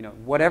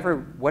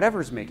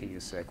 Whatever's making you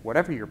sick,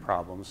 whatever your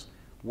problems,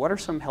 what are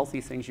some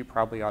healthy things you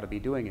probably ought to be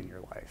doing in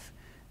your life?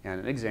 And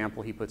an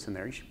example he puts in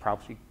there, you should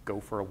probably go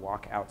for a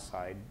walk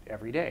outside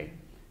every day.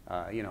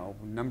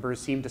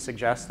 Numbers seem to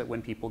suggest that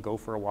when people go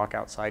for a walk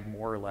outside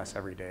more or less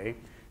every day,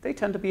 they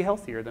tend to be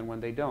healthier than when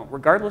they don't,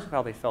 regardless of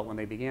how they felt when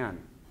they began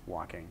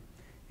walking.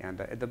 And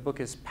the book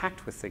is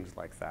packed with things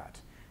like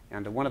that.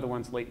 And one of the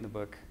ones late in the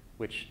book,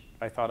 which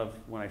I thought of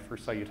when I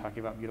first saw you talking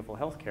about beautiful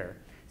healthcare,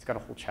 it's got a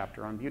whole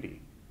chapter on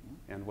beauty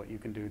and what you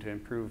can do to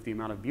improve the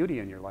amount of beauty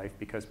in your life,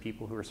 because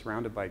people who are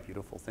surrounded by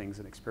beautiful things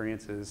and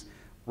experiences,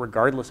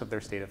 regardless of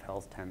their state of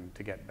health, tend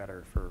to get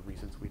better for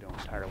reasons we don't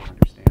entirely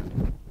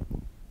understand.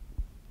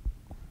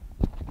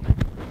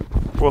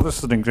 Well, this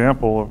is an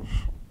example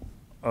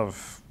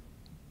of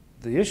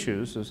the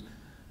issues is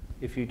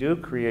if you do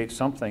create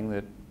something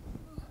that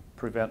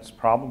prevents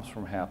problems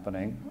from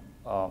happening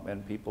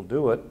and people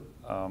do it,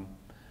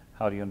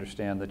 how do you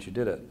understand that you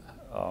did it?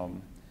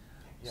 And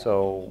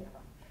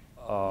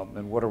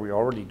what are we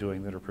already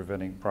doing that are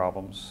preventing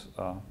problems?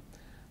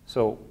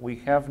 So we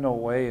have no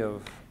way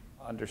of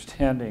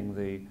understanding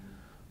the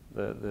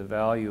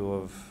value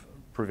of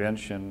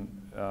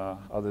prevention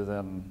other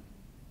than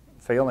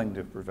failing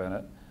to prevent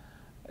it.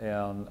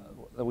 And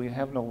we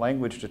have no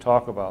language to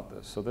talk about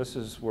this. So this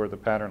is where the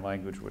pattern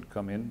language would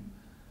come in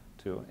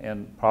to.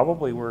 And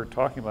probably we're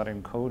talking about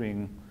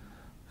encoding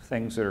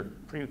things that are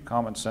pretty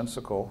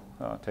commonsensical.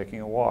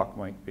 Taking a walk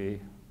might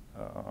be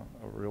a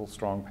real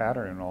strong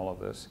pattern in all of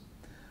this.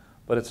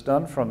 But it's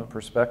done from the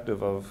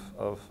perspective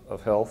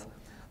of health.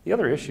 The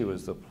other issue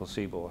is the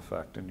placebo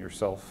effect and your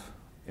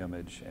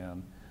self-image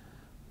and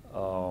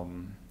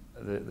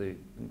the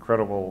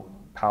incredible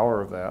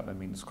power of that. I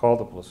mean, it's called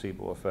the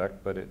placebo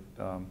effect, but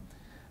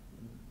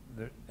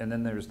and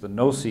then there's the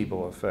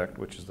nocebo effect,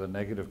 which is the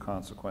negative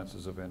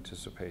consequences of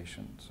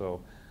anticipation.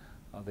 So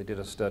they did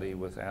a study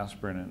with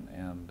aspirin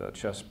and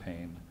chest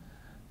pain,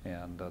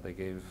 and they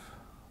gave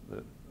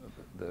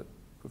the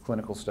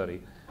clinical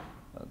study.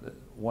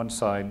 One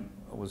side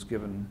was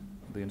given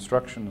the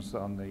instructions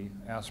on the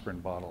aspirin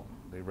bottle.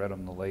 They read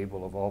them the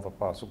label of all the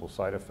possible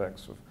side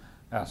effects of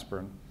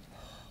aspirin.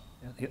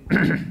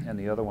 And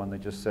the other one, they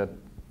just said,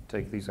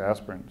 take these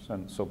aspirins.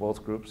 And so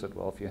both groups said,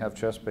 well, if you have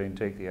chest pain,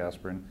 take the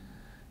aspirin.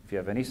 If you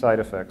have any side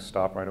effects,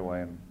 stop right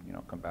away and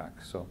come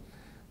back. So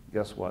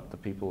guess what? The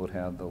people who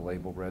had the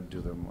label read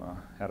to them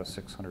had a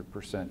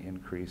 600%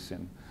 increase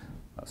in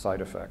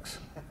side effects.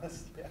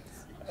 Yes,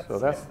 yes. So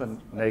that's the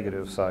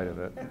negative side of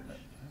it.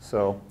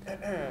 So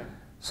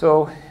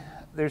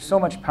there's so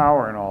much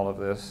power in all of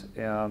this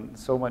and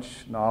so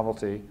much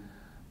novelty.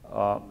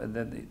 And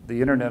then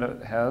the internet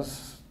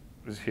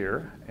is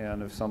here,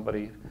 and if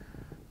somebody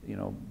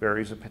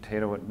buries a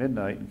potato at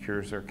midnight and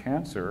cures their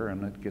cancer,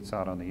 and it gets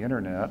out on the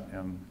internet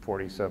and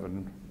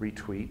 47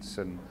 retweets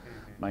and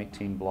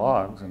 19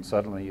 blogs, and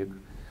suddenly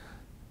you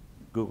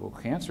Google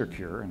cancer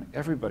cure and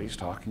everybody's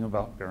talking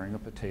about burying a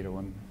potato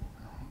in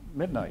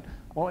midnight.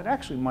 Well, it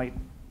actually might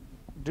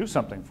do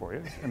something for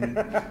you. I mean,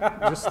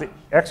 just the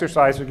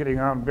exercise of getting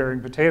out and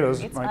burying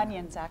potatoes. It's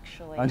onions,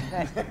 actually.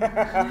 Thanks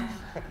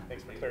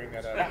for clearing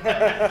that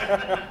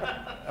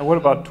up. And what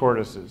about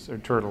tortoises or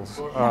turtles?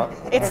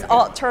 It's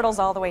all turtles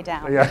all the way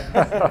down.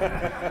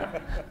 Yeah.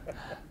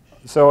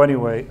 So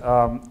anyway,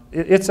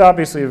 it's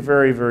obviously a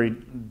very, very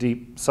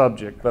deep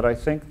subject, but I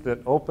think that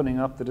opening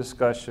up the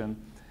discussion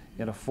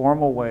in a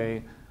formal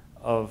way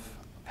of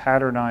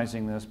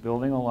patternizing this,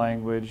 building a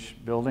language,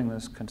 building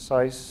this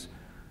concise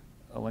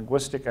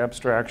linguistic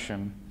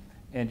abstraction,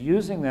 and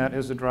using that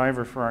as a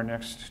driver for our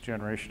next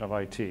generation of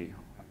IT.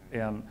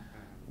 And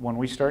when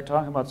we start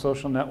talking about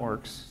social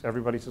networks,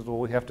 everybody says, well,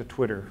 we have to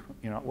Twitter.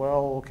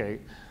 Well, okay.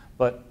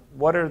 But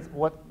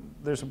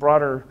there's a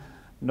broader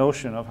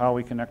notion of how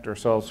we connect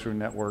ourselves through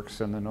networks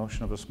and the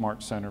notion of a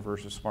smart center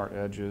versus smart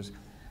edges.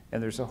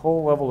 And there's a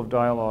whole level of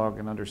dialogue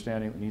and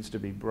understanding that needs to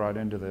be brought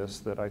into this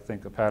that I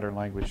think a pattern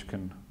language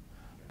can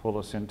pull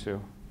us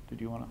into. Did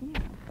you want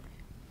to?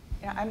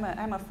 Yeah,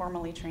 I'm a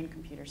formally trained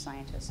computer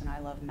scientist, and I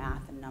love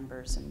math and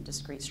numbers and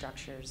discrete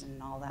structures and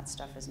all that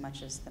stuff as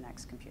much as the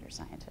next computer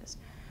scientist.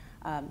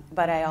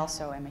 But I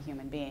also am a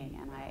human being,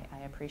 and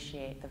I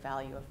appreciate the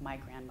value of my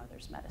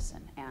grandmother's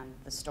medicine and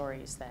the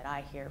stories that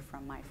I hear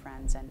from my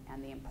friends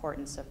and the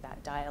importance of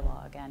that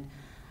dialogue.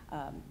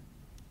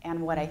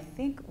 And what I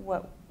think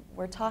what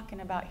we're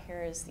talking about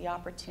here is the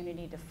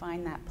opportunity to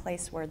find that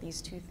place where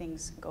these two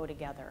things go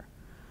together.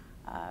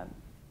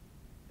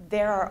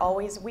 There are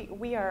always,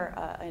 we are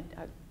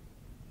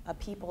a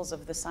peoples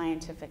of the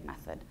scientific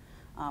method.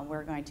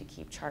 We're going to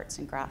keep charts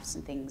and graphs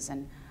and things,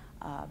 and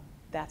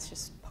that's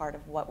just part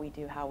of what we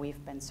do, how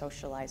we've been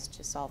socialized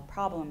to solve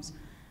problems.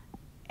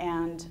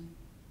 And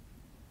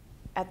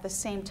at the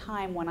same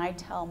time, when I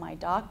tell my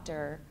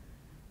doctor,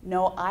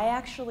 no, I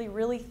actually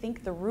really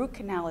think the root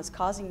canal is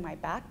causing my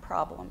back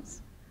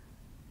problems,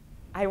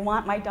 I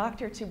want my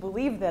doctor to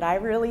believe that I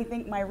really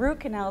think my root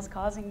canal is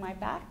causing my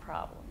back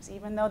problems,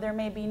 even though there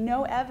may be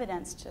no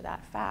evidence to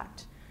that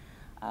fact.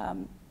 I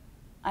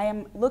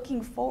am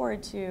looking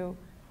forward to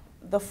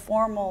the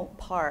formal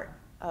part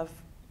of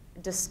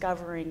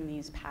discovering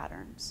these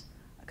patterns,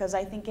 because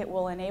I think it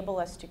will enable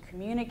us to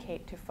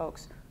communicate to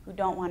folks who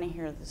don't want to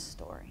hear the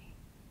story.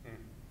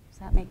 Does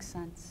that make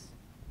sense?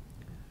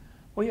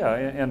 Well, yeah,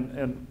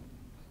 and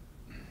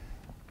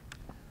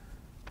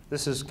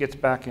this gets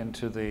back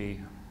into the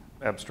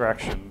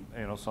abstraction.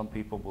 Some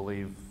people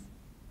believe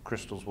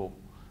crystals will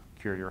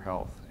cure your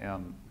health,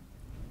 and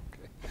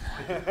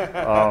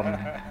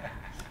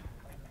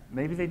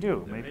maybe they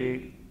do.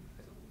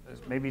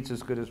 Maybe it's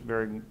as good as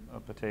burying a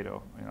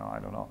potato. I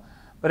don't know.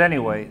 But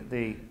anyway,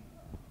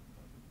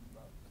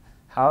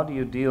 how do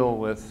you deal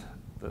with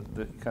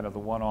the kind of the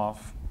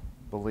one-off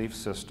belief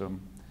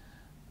system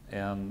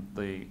and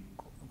the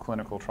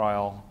clinical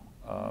trial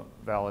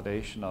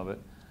validation of it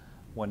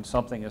when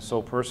something is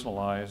so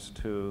personalized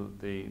to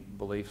the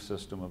belief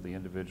system of the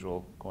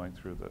individual going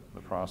through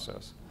the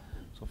process?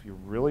 So if you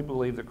really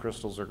believe that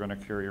crystals are going to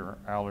cure your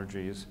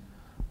allergies,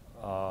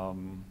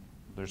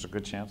 there's a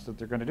good chance that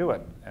they're going to do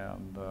it.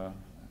 And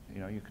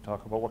you can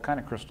talk about what kind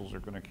of crystals are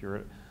going to cure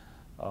it.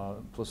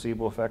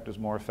 Placebo effect is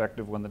more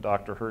effective when the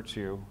doctor hurts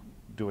you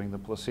doing the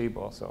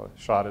placebo. So a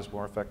shot is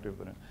more effective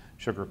than a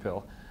sugar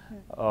pill.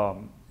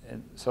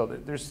 And so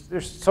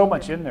there's so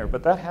much in there,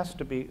 but that has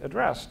to be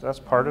addressed. That's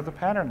part of the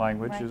pattern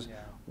language, is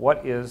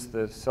what is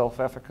the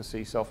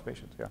self-efficacy,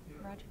 self-patience? Yeah. You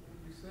know, Roger.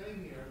 what you're saying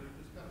here, it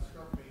just kind of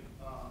struck me,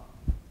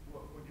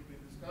 what you've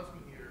been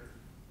discussing here,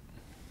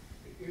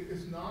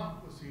 it's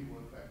not placebo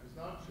effect, it's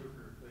not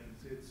sugar things,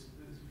 it's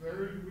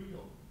very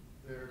real.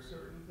 There are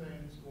certain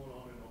things going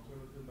on in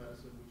alternative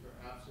medicine which are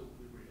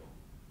absolutely real.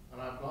 And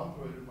I've gone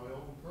through it in my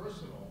own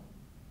personal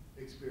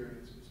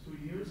experience. It was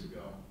 2 years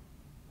ago.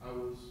 I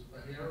was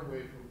a hair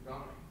away from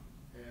dying.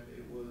 And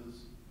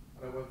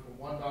I went from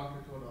one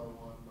doctor to another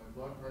one. My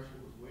blood pressure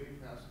was way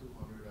past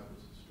 200. I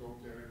was in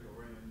stroke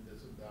territory and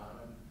this and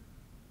that. And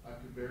I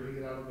could barely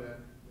get out of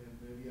bed in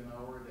maybe an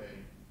hour a day.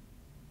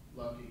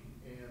 Lucky.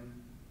 And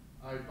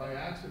by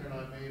accident,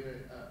 I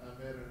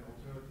met an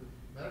alternative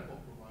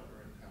medical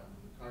provider in town,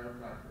 a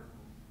chiropractor,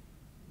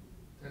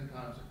 10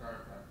 times a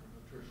chiropractor,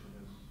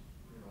 nutritionist,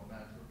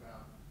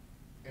 naturopath.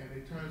 And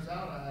it turns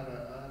out I had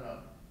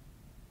a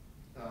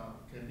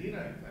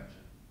candida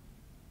infection,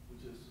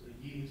 which is a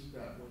yeast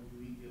that when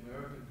you eat the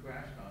American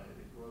trash diet,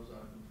 it grows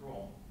out of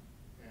control.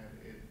 And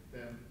it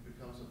then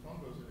becomes a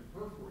fungus and it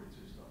perforates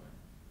your stomach.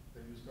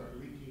 Then you start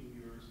leaking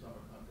your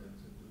stomach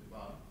contents into the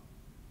body.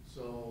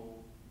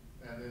 So,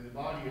 and then the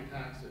body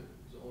attacks it.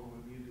 It's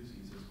autoimmune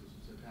diseases because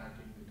it's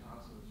attacking the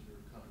toxins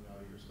you're coming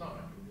out of your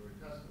stomach and your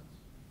intestines.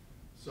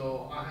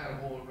 So I had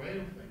a whole array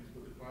of things,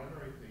 but the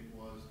primary thing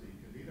was the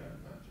candida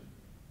infection.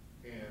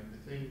 And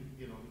the thing,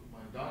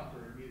 my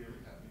doctor immediately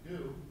had me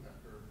do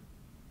after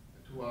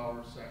a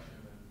 2-hour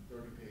session and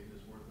 30 pages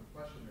worth of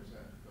questionnaires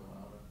I had to fill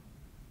out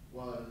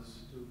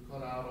was to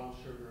cut out all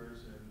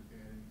sugars and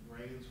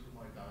grains from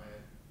my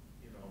diet.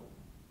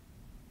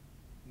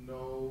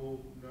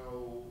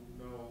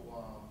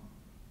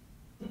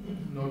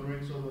 No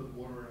drinks other than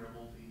water and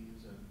herbal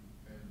teas, and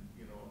then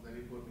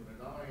he put me in a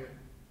diet,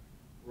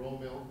 raw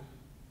milk,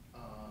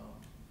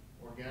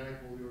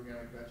 fully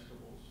organic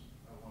vegetables.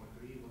 I wanted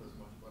to eat with as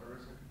much butter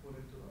as I could put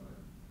into them,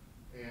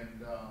 and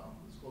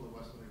it's called the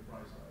Western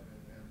Price diet,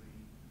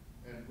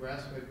 and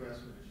grass-fed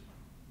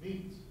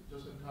meats.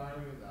 Just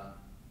entirely in that,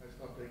 I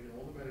stopped taking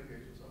all the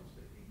medications I was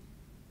taking,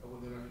 and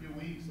within a few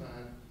weeks,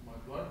 my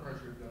blood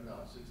pressure had gone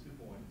down 60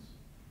 points,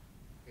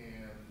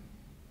 and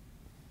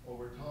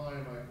over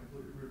time, I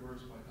completely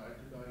reversed my type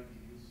 2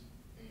 diabetes,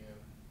 and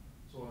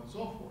so on and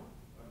so forth.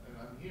 And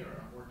I'm here,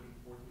 I'm working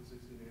 14,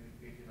 16,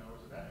 18 hours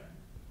a day.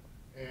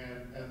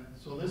 And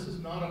so this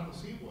is not a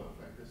placebo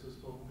effect, this is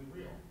totally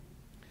real.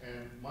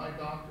 And my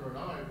doctor and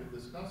I have been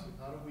discussing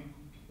how do we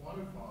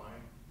quantify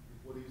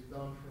what he's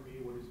done for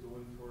me, what he's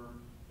doing for,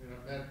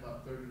 I've met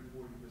about 30 to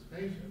 40 of his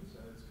patients,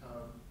 and it's kind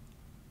of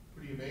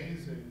pretty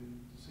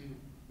amazing to see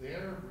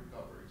their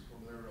recoveries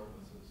from their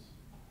illnesses.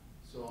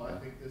 So I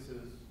think this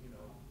is,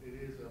 it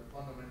is a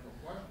fundamental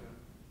question,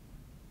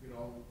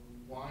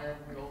 why are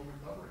we all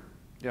recovering?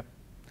 Yeah.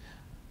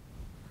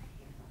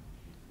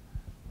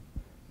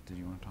 Did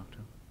you want to talk to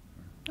him?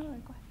 Oh,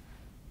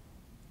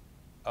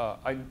 go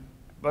ahead.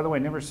 By the way,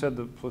 I never said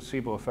the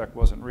placebo effect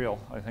wasn't real.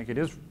 I think it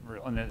is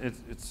real, and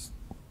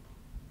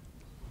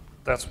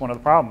that's one of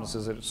the problems,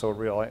 is that it's so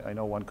real. I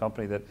know one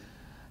company that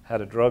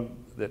had a drug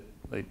that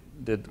they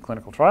did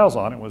clinical trials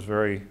on. It was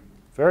very,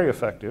 very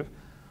effective,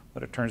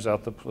 but it turns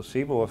out the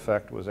placebo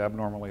effect was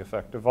abnormally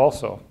effective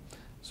also,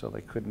 so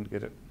they couldn't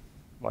get it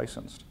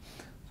licensed.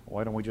 So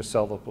why don't we just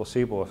sell the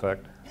placebo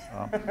effect?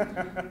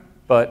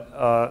 But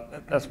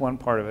that's one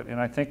part of it, and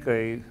I think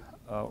a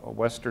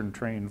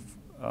Western-trained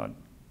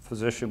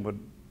physician would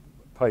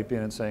pipe in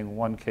and saying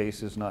one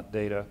case is not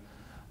data.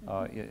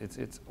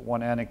 It's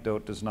one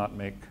anecdote does not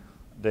make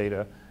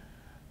data,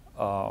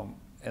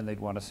 and they'd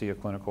want to see a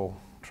clinical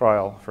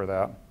trial for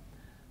that.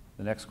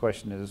 The next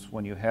question is,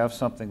 when you have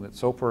something that's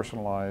so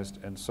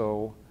personalized and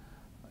so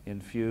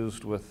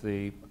infused with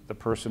the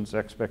person's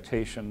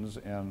expectations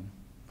and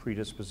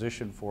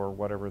predisposition for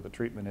whatever the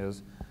treatment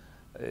is,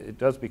 it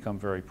does become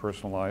very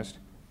personalized.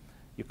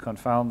 You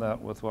confound that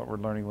with what we're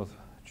learning with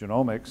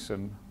genomics,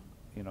 and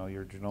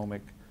your genomic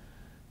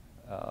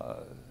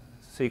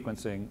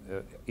sequencing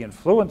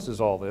influences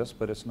all this,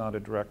 but it's not a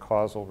direct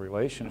causal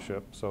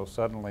relationship. So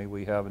suddenly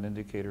we have an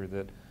indicator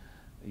that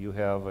you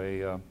have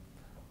a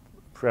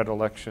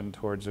predilection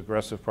towards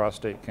aggressive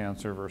prostate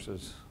cancer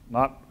versus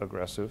not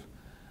aggressive.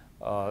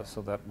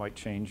 So that might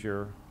change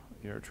your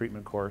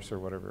treatment course or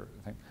whatever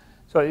thing.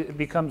 So it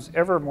becomes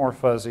ever more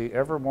fuzzy,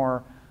 ever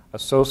more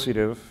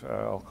associative,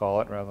 I'll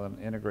call it, rather than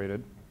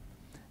integrated.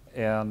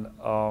 And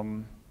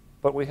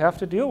but we have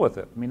to deal with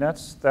it. I mean,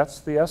 that's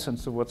the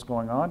essence of what's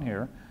going on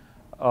here.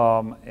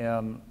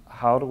 And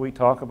how do we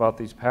talk about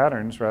these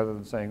patterns rather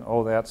than saying,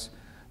 oh, that's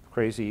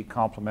crazy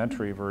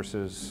complementary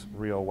versus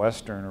real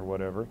Western or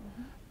whatever.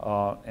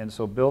 And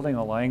so building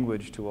a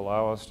language to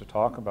allow us to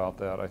talk about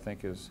that, I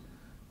think, is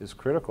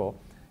critical.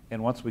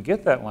 And once we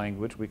get that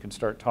language, we can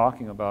start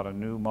talking about a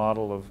new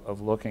model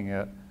of looking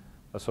at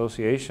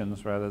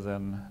associations rather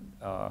than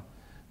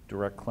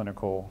direct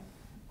clinical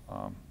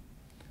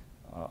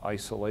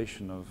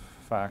isolation of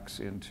facts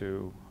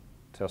into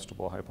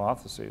testable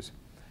hypotheses.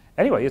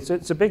 Anyway,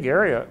 it's a big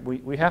area.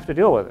 We have to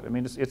deal with it. I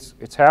mean,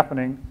 it's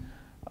happening,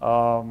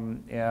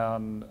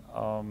 and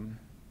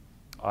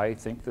I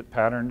think that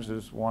patterns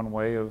is one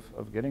way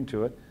of getting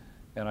to it.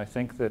 And I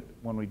think that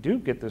when we do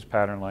get this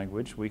pattern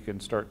language, we can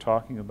start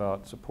talking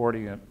about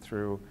supporting it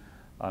through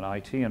an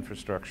IT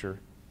infrastructure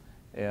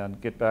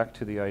and get back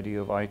to the idea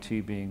of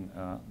IT being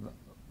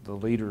the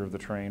leader of the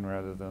train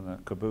rather than the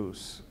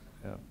caboose.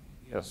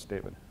 Yes,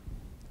 David.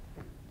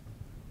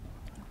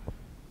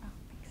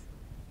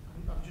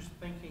 I'm just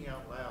thinking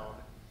out loud,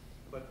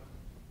 but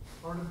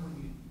part of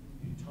when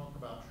you talk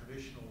about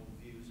traditional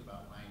views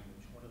about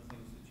language, one of the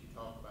things that you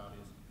talk about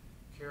is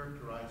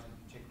characterizing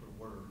particular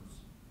words.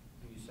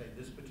 And you say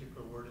this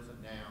particular word is a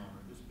noun,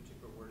 or this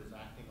particular word is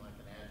acting like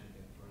an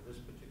adjective, or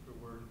this particular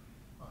word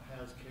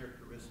has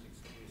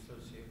characteristics that we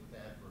associate with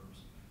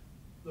adverbs.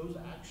 Those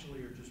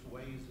actually are just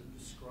ways of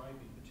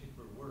describing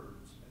particular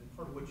words. And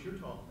part of what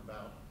you're talking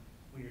about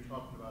when you're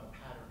talking about a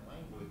pattern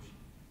language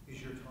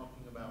is you're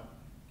talking about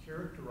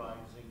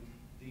characterizing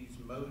these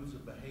modes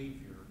of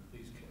behavior,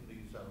 these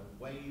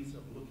ways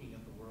of looking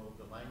at the world,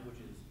 the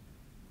languages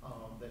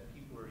that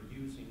people are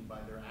using by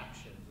their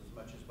actions as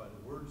much as by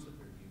the words that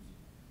they're using.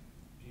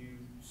 Do you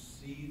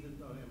see that,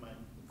 am I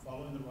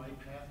following the right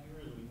path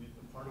here? I mean,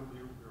 part of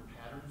your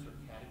patterns or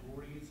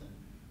categories and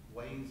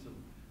ways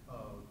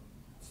of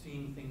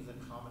seeing things in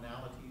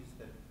commonalities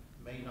that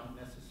may not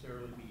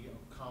necessarily be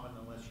common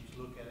unless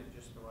you look at it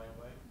just the right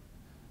way?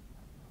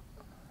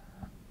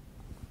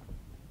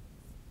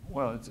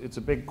 Well, it's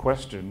a big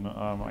question.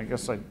 I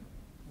guess I'd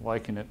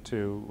liken it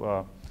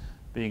to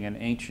being an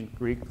ancient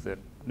Greek that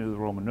knew the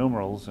Roman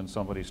numerals and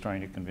somebody's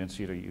trying to convince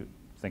you to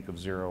think of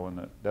 0 in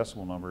the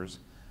decimal numbers,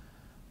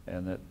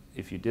 and that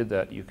if you did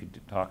that, you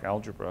could talk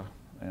algebra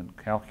and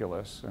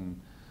calculus, and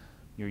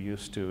you're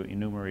used to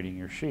enumerating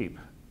your sheep.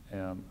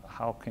 And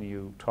how can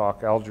you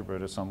talk algebra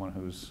to someone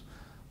who's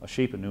a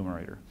sheep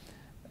enumerator?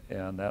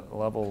 And that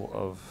level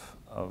of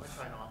I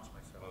try not to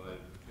myself. Well,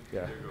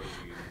 yeah. there goes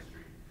the industry.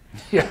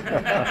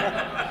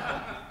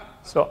 Yeah.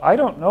 So I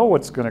don't know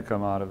what's going to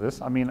come out of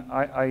this. I mean,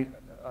 I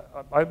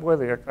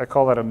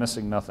call that a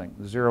missing nothing.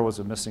 0 was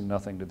a missing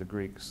nothing to the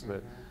Greeks.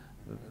 That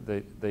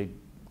they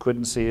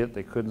couldn't see it,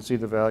 they couldn't see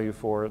the value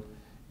for it,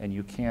 and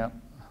you can't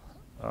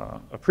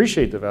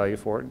appreciate the value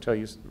for it until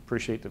you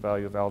appreciate the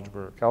value of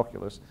algebra or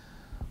calculus,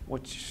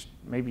 which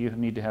maybe you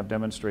need to have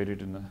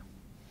demonstrated in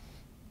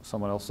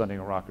someone else sending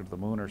a rocket to the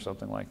moon or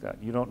something like that.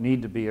 You don't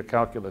need to be a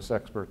calculus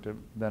expert to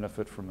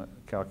benefit from the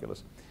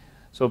calculus.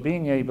 So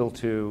being able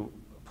to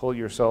pull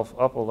yourself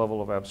up a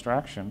level of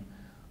abstraction,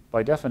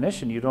 by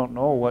definition, you don't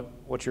know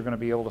what you're going to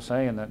be able to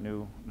say in that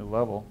new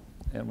level.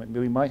 And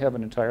we might have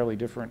an entirely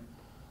different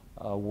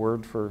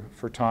word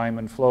for time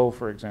and flow,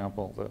 for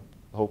example. The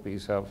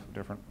Hopis have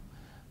different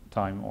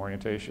time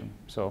orientation.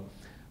 So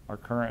our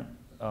current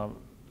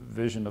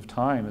vision of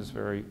time is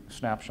very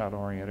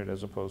snapshot-oriented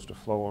as opposed to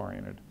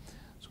flow-oriented.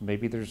 So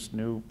maybe there's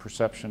new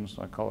perceptions,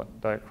 I call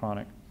it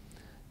diachronic.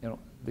 You know,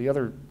 the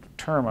other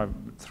term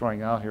I'm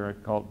throwing out here, I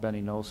call it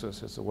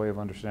benignosis. It's a way of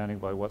understanding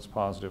by what's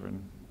positive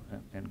and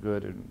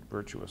good and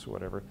virtuous or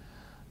whatever,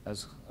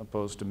 as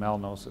opposed to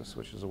malgnosis,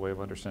 which is a way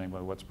of understanding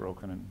by what's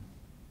broken and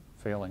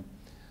failing.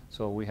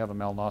 So we have a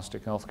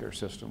malgnostic healthcare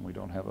system. We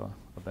don't have a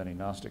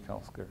benignostic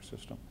healthcare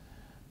system.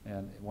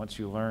 And once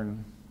you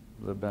learn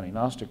the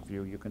benignostic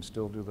view, you can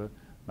still do the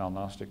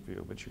malgnostic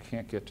view, but you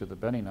can't get to the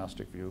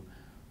benignostic view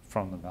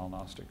from the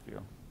malgnostic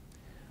view.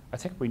 I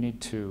think we need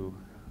to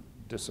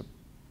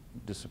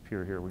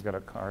disappear here. We got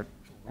a card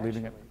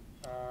leaving it.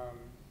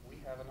 We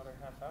have another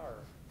half hour.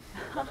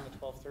 11 to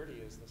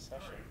 12:30 is the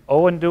session.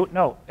 Oh, and do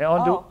no.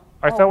 Ellen, do.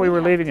 I thought we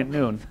were leaving at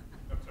noon.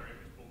 I'm sorry, I'm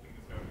just bolting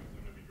this out because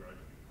I'm going to be driving.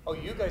 Oh,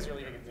 you guys are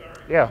leaving it there.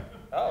 Yeah.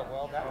 Oh,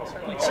 well, that was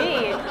certainly.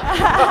 Gee.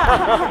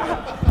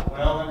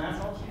 Well, then that's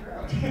all she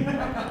wrote.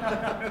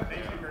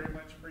 Thank you very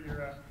much for your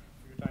time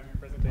and your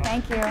presentation.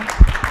 Thank you.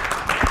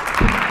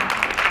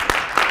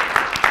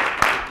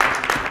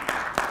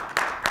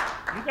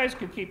 You guys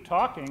could keep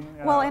talking.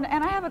 Well, and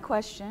I have a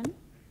question.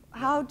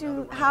 How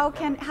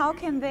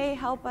can they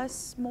help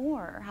us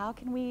more? How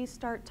can we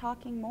start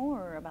talking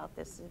more about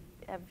this?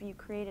 Have you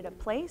created a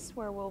place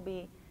where we'll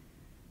be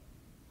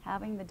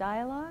having the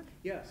dialogue?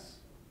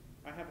 Yes,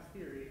 I have a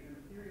theory, and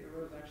the theory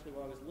arose actually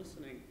while I was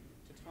listening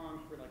to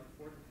Tom for like the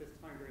 4th or 5th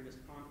time during this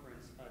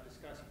conference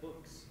discuss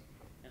books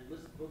and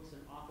list books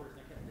and authors, and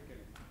I kept thinking,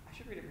 I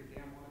should read every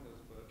damn one of those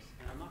books,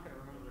 and I'm not going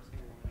to remember a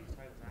single one of these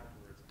titles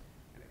afterwards.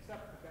 And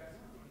except I've got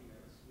someone taking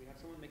notes. We have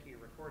someone making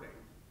a recording.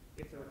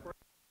 If the recording